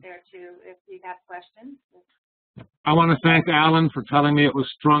stuff there too. If you have questions. I want to thank Alan for telling me it was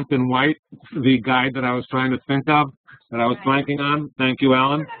Strunk and White, the guide that I was trying to think of, that I was blanking on. Thank you,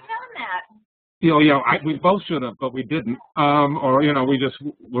 Alan. I should have known that. We both should have, but we didn't.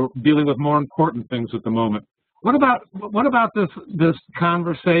 We're dealing with more important things at the moment. What about this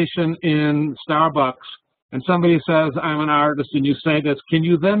conversation in Starbucks, and somebody says, I'm an artist, and you say this, can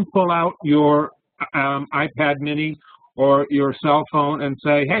you then pull out your iPad mini or your cell phone and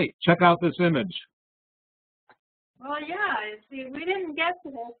say, hey, check out this image? Well, yeah, see, we didn't get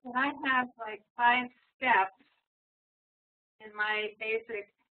to this, but I have like 5 steps in my basic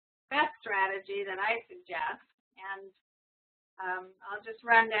best strategy that I suggest. And I'll just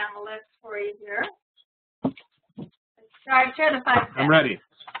run down the list for you here. Let's share the 5 steps. I'm ready.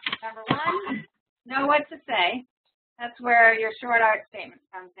 Number 1, know what to say. That's where your short art statement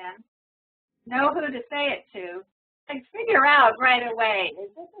comes in. Know who to say it to. Like, figure out right away,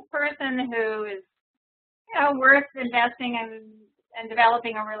 is this a person who is, worth investing in and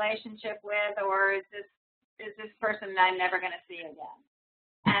developing a relationship with, or is this person I'm never going to see again?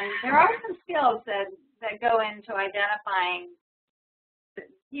 And there are some skills that go into identifying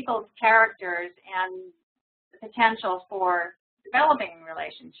people's characters and the potential for developing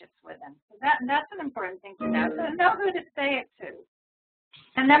relationships with them. So that's an important thing to know. So know who to say it to.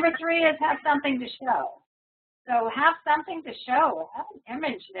 And number 3 is have something to show. So have something to show. Have an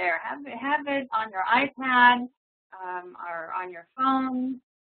image there. Have it on your iPad or on your phone.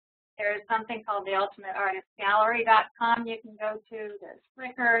 There's something called the ultimateartistgallery.com you can go to. There's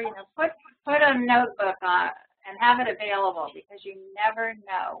Flickr. Put a notebook on and have it available, because you never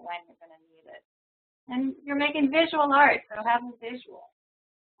know when you're going to need it. And you're making visual art, so have a visual.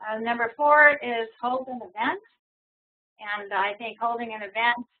 Number 4 is hold an event. And I think holding an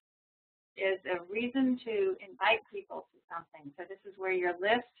event is a reason to invite people to something. So this is where your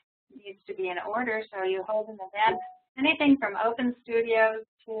list needs to be in order. So you hold an event, anything from open studios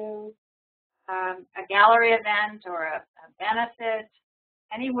to a gallery event or a benefit,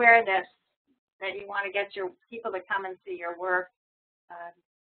 anywhere that you want to get your people to come and see your work.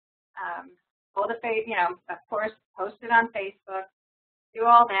 Hold of course, post it on Facebook, do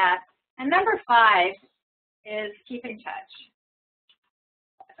all that. And number 5 is keep in touch.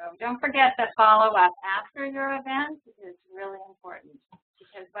 So don't forget the follow-up after your event is really important,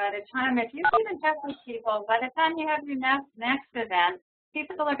 because by the time, if you keep in touch with people, by the time you have your next event,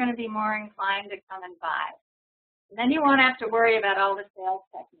 people are going to be more inclined to come and buy. And then you won't have to worry about all the sales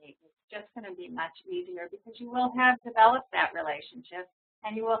techniques. It's just going to be much easier, because you will have developed that relationship,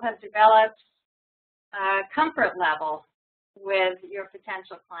 and you will have developed comfort level with your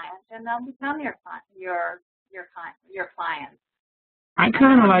potential clients, and they'll become your clients. I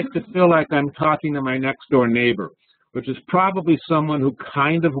kind of like to feel like I'm talking to my next door neighbor, which is probably someone who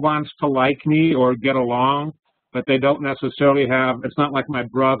kind of wants to like me or get along, but they don't necessarily have, it's not like my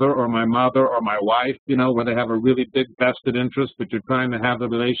brother or my mother or my wife, where they have a really big vested interest, but you're trying to have the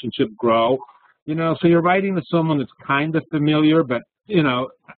relationship grow. So you're writing to someone that's kind of familiar, but,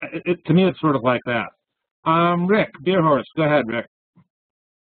 to me it's sort of like that. Rick, Deerhorse, go ahead, Rick.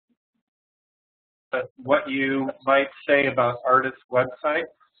 What you might say about artists'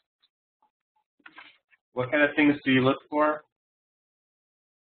 websites? What kind of things do you look for?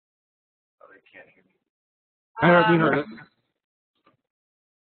 Oh, they can't hear me. I heard it.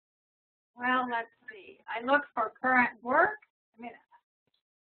 Well, let's see. I look for current work.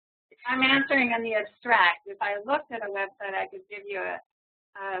 I'm answering in the abstract. If I looked at a website, I could give you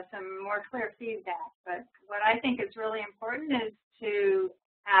some more clear feedback. But what I think is really important is to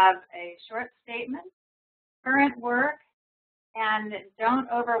have a short statement, current work, and don't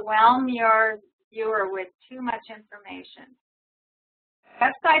overwhelm your viewer with too much information.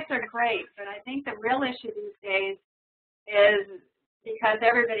 Websites are great, but I think the real issue these days is, because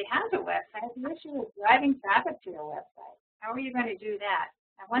everybody has a website, the issue is driving traffic to your website. How are you going to do that?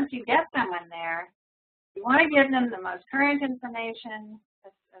 And once you get someone there, you want to give them the most current information, a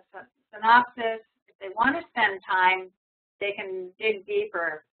synopsis. If they want to spend time, they can dig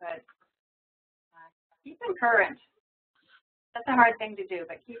deeper, but keep them current. That's a hard thing to do,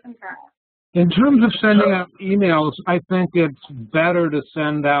 but keep them current. In terms of sending out emails, I think it's better to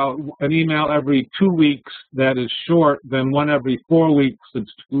send out an email every 2 weeks that is short than one every 4 weeks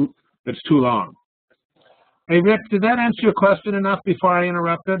that's too long. Hey, Rick, did that answer your question enough before I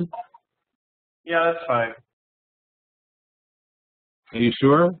interrupted? Yeah, that's fine. Are you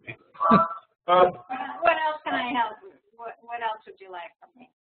sure? What else can I help with? What else would you like from me?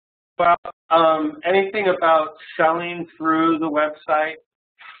 Well, anything about selling through the website?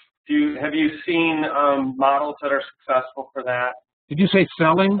 Have you seen models that are successful for that? Did you say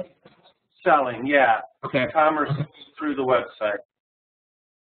selling? Selling, yeah. Okay. Commerce through the website.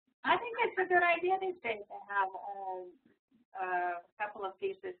 I think it's a good idea these days to have a couple of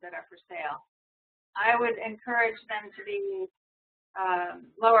pieces that are for sale. I would encourage them to be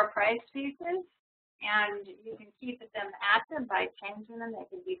lower priced pieces, and you can keep them active by changing them. They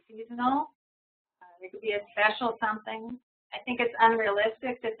could be seasonal. They could be a special something. I think it's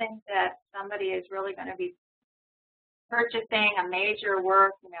unrealistic to think that somebody is really going to be purchasing a major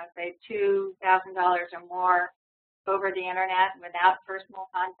work, say $2,000 or more over the internet without personal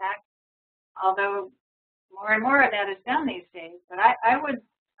contact. Although more and more of that is done these days, but I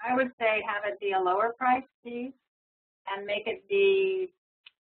would say have it be a lower price piece and make it be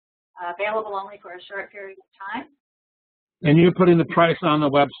available only for a short period of time. And you're putting the price on the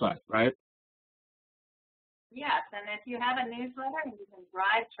website, right? Yes, and if you have a newsletter and you can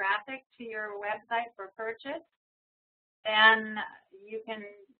drive traffic to your website for purchase, then you can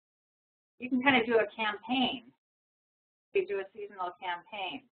kind of do a campaign. You do a seasonal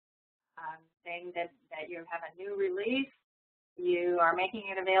campaign saying that you have a new release, you are making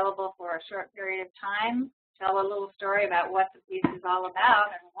it available for a short period of time, tell a little story about what the piece is all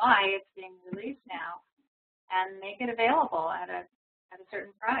about and why it's being released now, and make it available at a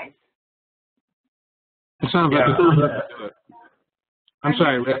certain price. It sounds like it. I'm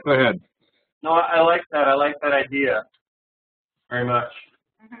sorry, Rick, go ahead. No, I like that. I like that idea very much.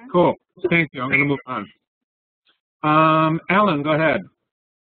 Mm-hmm. Cool. Thank you. I'm going to move on. Ellen, go ahead.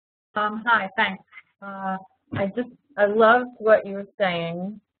 Hi, thanks. I loved what you were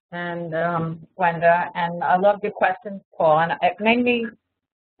saying, and Gwenda, and I loved your questions, Paul, and it made me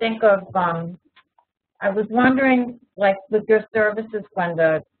think of, I was wondering, like with your services,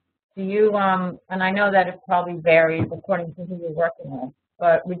 Gwenda, do you, and I know that it probably varies according to who you're working with,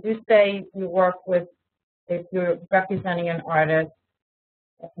 but would you say you work with, if you're representing an artist,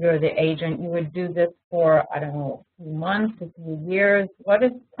 if you're the agent, you would do this for, I don't know, a few months, a few years? What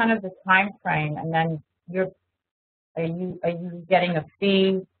is kind of the time frame? And then are you getting a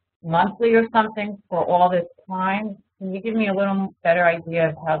fee monthly or something for all this time? Can you give me a little better idea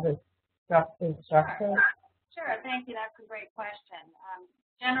of how this is structured? Sure, thank you. That's a great question.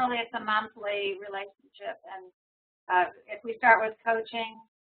 Generally, it's a monthly relationship, and if we start with coaching,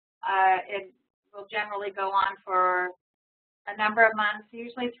 it will generally go on for a number of months,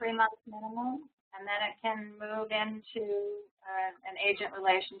 usually 3 months minimum, and then it can move into an agent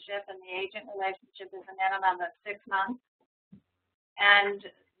relationship, and the agent relationship is a minimum of 6 months. And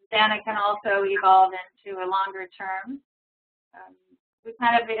then it can also evolve into a longer term. We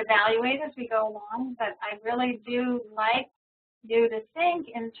kind of evaluate as we go along, but I really do like you to think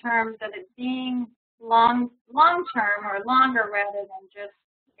in terms of it being long term or longer rather than just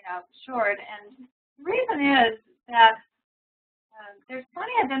short. And the reason is that there's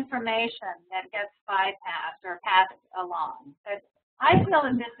plenty of information that gets bypassed or passed along. But I feel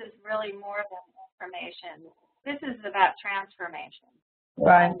that this is really more than information. This is about transformation.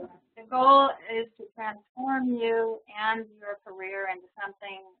 Right. The goal is to transform you and your career into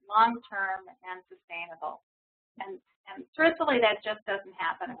something long-term and sustainable. And truthfully, that just doesn't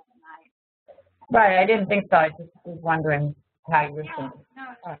happen overnight. Right. I didn't think so. I just was wondering how you were thinking.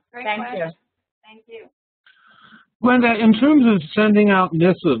 No, it's a great Thank question. you. Thank you. Gwenda, in terms of sending out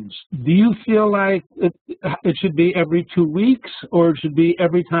missives, do you feel like it should be every 2 weeks, or it should be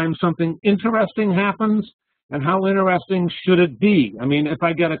every time something interesting happens? And how interesting should it be? I mean, if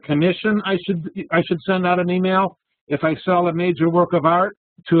I get a commission, I should send out an email. If I sell a major work of art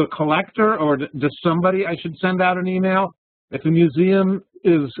to a collector or to somebody, I should send out an email. If a museum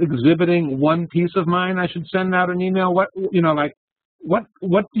is exhibiting one piece of mine, I should send out an email.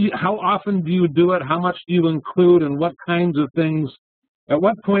 How often do you do it? How much do you include, and what kinds of things? At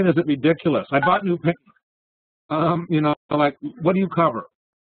what point is it ridiculous? I bought new paint. What do you cover?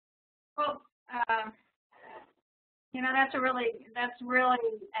 Well, that's really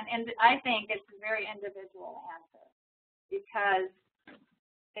I think it's a very individual answer, because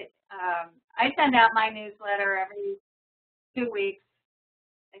I send out my newsletter every 2 weeks.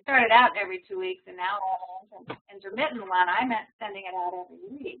 I started out every 2 weeks, and now I have an intermittent one. I'm sending it out every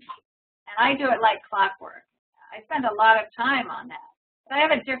week, and I do it like clockwork. I spend a lot of time on that. But I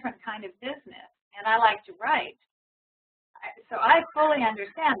have a different kind of business, and I like to write. So I fully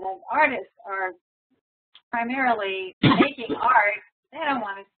understand that artists are primarily making art. They don't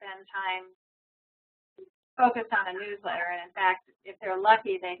want to spend time focused on a newsletter, and in fact, if they're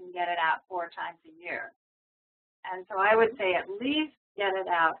lucky, they can get it out 4 times a year. And so I would say at least get it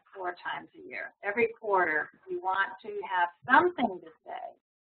out 4 times a year. Every quarter, you want to have something to say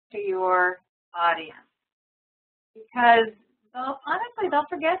to your audience, because they'll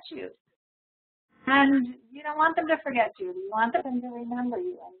forget you. And you don't want them to forget you. You want them to remember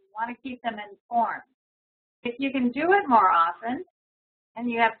you, and you want to keep them informed. If you can do it more often, and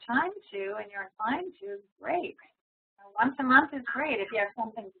you have time to, and you're inclined to, great. Once a month is great if you have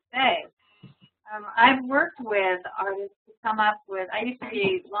something to say. I've worked with artists to come up with,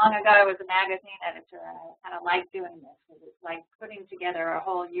 long ago I was a magazine editor, and I kind of like doing this. It's like putting together a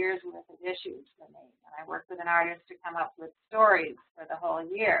whole year's worth of issues for me. And I worked with an artist to come up with stories for the whole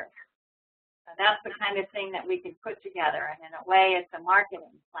year. So that's the kind of thing that we could put together. And in a way, it's a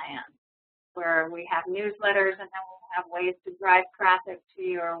marketing plan where we have newsletters, and then we have ways to drive traffic to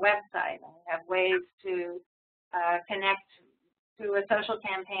your website, and we have ways to connect to a social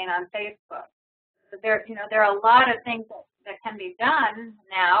campaign on Facebook. But there are a lot of things that can be done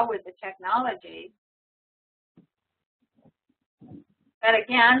now with the technology. But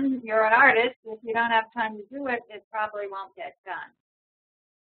again, you're an artist. If you don't have time to do it, it probably won't get done.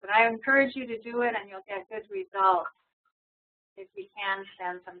 But I encourage you to do it, and you'll get good results if you can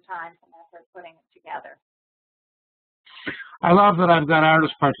spend some time, some effort putting it together. I love that I've got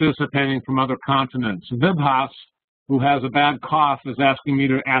artists participating from other continents. Vibhas, who has a bad cough, is asking me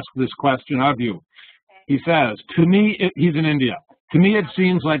to ask this question of you. He says, to me, he's in India. To me, it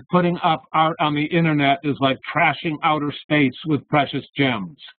seems like putting up art on the internet is like trashing outer space with precious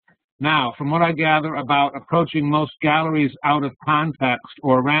gems. Now, from what I gather about approaching most galleries out of context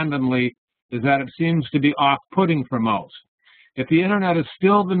or randomly, is that it seems to be off-putting for most. If the internet is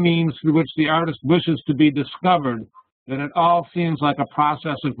still the means through which the artist wishes to be discovered, then it all seems like a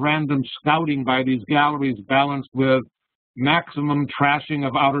process of random scouting by these galleries balanced with maximum trashing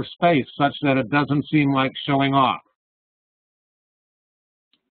of outer space, such that it doesn't seem like showing off.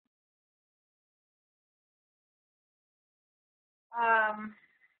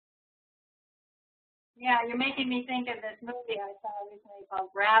 Yeah, you're making me think of this movie I saw recently called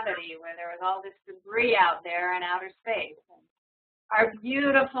Gravity, where there was all this debris out there in outer space. And our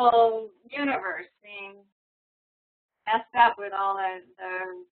beautiful universe being messed up with all the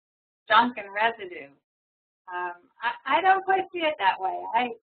junk and residue. I don't quite see it that way.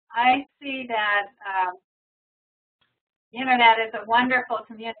 I see that the internet is a wonderful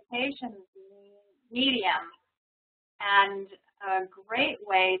communications medium and a great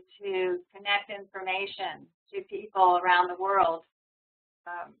way to connect information to people around the world.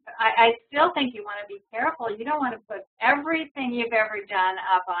 I still think you want to be careful. You don't want to put everything you've ever done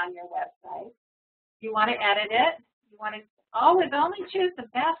up on your website. You want to edit it. You want to always only choose the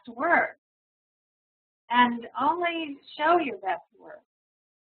best work and only show your best work.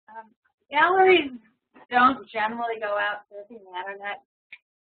 Galleries don't generally go out surfing the internet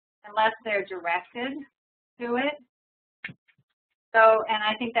unless they're directed to it. So, and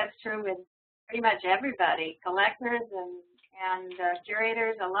I think that's true with pretty much everybody, collectors and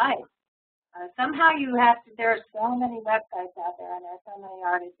curators alike. Somehow you have to, there are so many websites out there and there are so many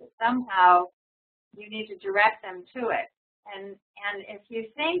artists that somehow you need to direct them to it. And if you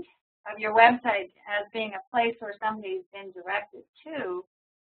think of your website as being a place where somebody's been directed to,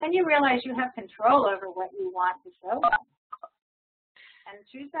 then you realize you have control over what you want to show them. And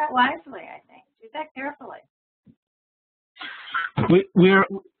choose that wisely, I think. Choose that carefully.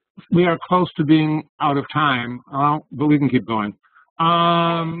 We are close to being out of time, but we can keep going. Yeah,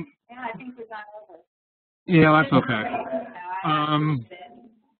 I think we've gone over. Yeah, that's okay.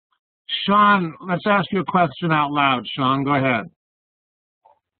 Sean, let's ask you a question out loud. Sean, go ahead.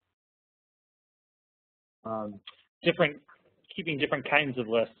 Keeping different kinds of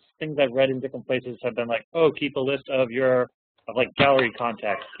lists. Things I've read in different places have been like, oh, keep a list of like gallery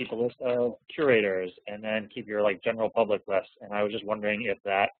contacts, keep a list of curators, and then keep your like general public list. And I was just wondering if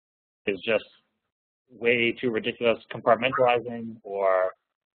that is just way too ridiculous compartmentalizing, or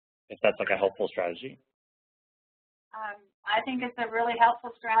if that's like a helpful strategy. I think it's a really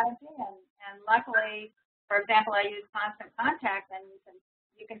helpful strategy, and luckily, for example, I use Constant Contact, and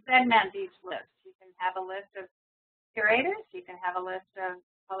you can segment each list. You can have a list of curators, you can have a list of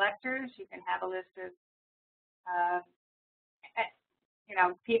collectors, you can have a list of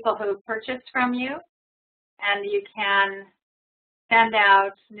people who purchased from you, and you can send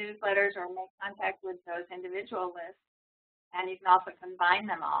out newsletters or make contact with those individual lists, and you can also combine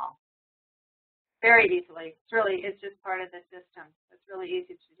them all very easily. It's just part of the system. It's really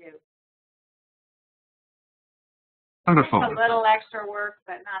easy to do. Wonderful. It's a little extra work,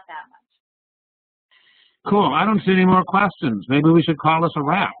 but not that much. Cool. I don't see any more questions. Maybe we should call this a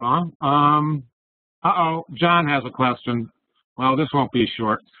wrap, huh? Uh-oh, John has a question. Well, this won't be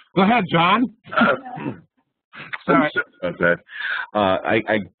short. Go ahead, John. Sorry. Okay.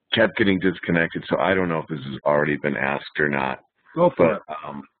 I kept getting disconnected, so I don't know if this has already been asked or not. Go for it.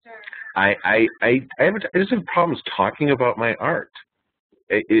 I just have problems talking about my art.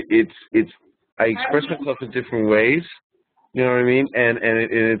 I express myself in different ways. You know what I mean? And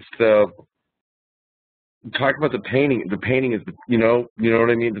it's the talk about the painting. The painting is you know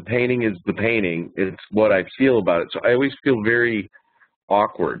what I mean. The painting is the painting. It's what I feel about it. So I always feel very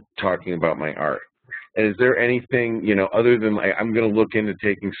awkward talking about my art. And is there anything other than I'm going to look into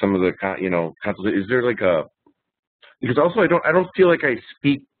taking some of the is there like a, because also I don't feel like I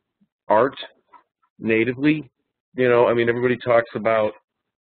speak art natively. I mean, everybody talks about,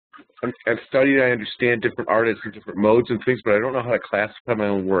 I've studied, I understand different artists and different modes and things, but I don't know how to classify my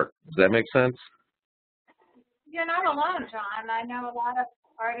own work. Does that make sense? you're not alone, John. I know a lot of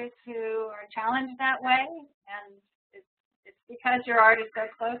artists who are challenged that way, and it's because your art is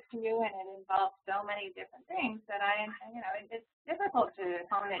so close to you and it involves so many different things that it's difficult to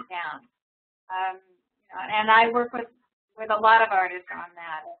hone it down. And I work with a lot of artists on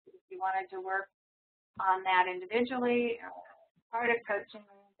that. If you wanted to work on that individually, part of coaching,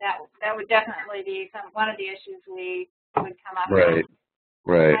 that would definitely be one of the issues we would come up with.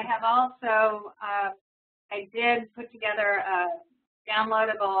 Right. I have also, I did put together a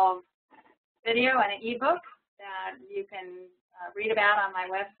downloadable video and an ebook that you can read about on my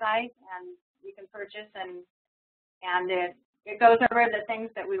website, and you can purchase, and it goes over the things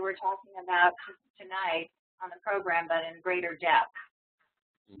that we were talking about tonight on the program, but in greater depth.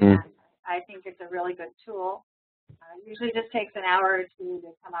 And I think it's a really good tool. It usually just takes an hour or two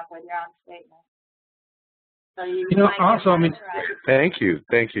to come up with your own statement. So also, I mean, thank you.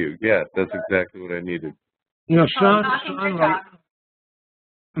 Yeah, that's exactly what I needed. Sean wrote,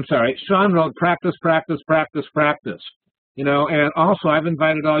 I'm sorry, Sean wrote practice, practice, practice, practice. And also I've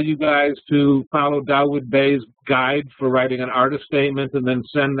invited all you guys to follow Dawood Bey's guide for writing an artist statement and then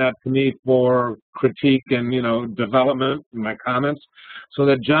send that to me for critique and, development in my comments. So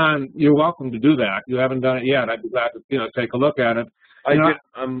that, John, you're welcome to do that. You haven't done it yet. I'd be glad to, take a look at it.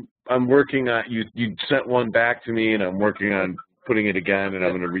 I'm working on, you sent one back to me, and I'm working on putting it again, and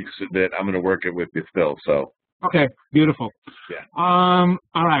I'm going to resubmit. I'm going to work it with you still, so. Okay, beautiful. Yeah. All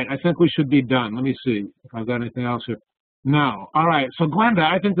right, I think we should be done. Let me see if I've got anything else here. No. All right, so Gwenda,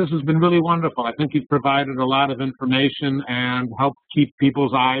 I think this has been really wonderful. I think you've provided a lot of information and helped keep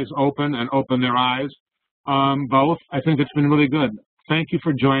people's eyes open and open their eyes, both. I think it's been really good. Thank you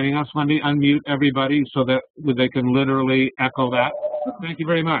for joining us. Let me unmute everybody so that they can literally echo that. Thank you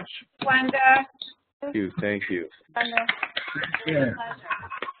very much. Gwenda. Thank you. Gwenda. Yeah.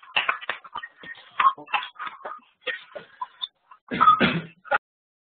 Pleasure.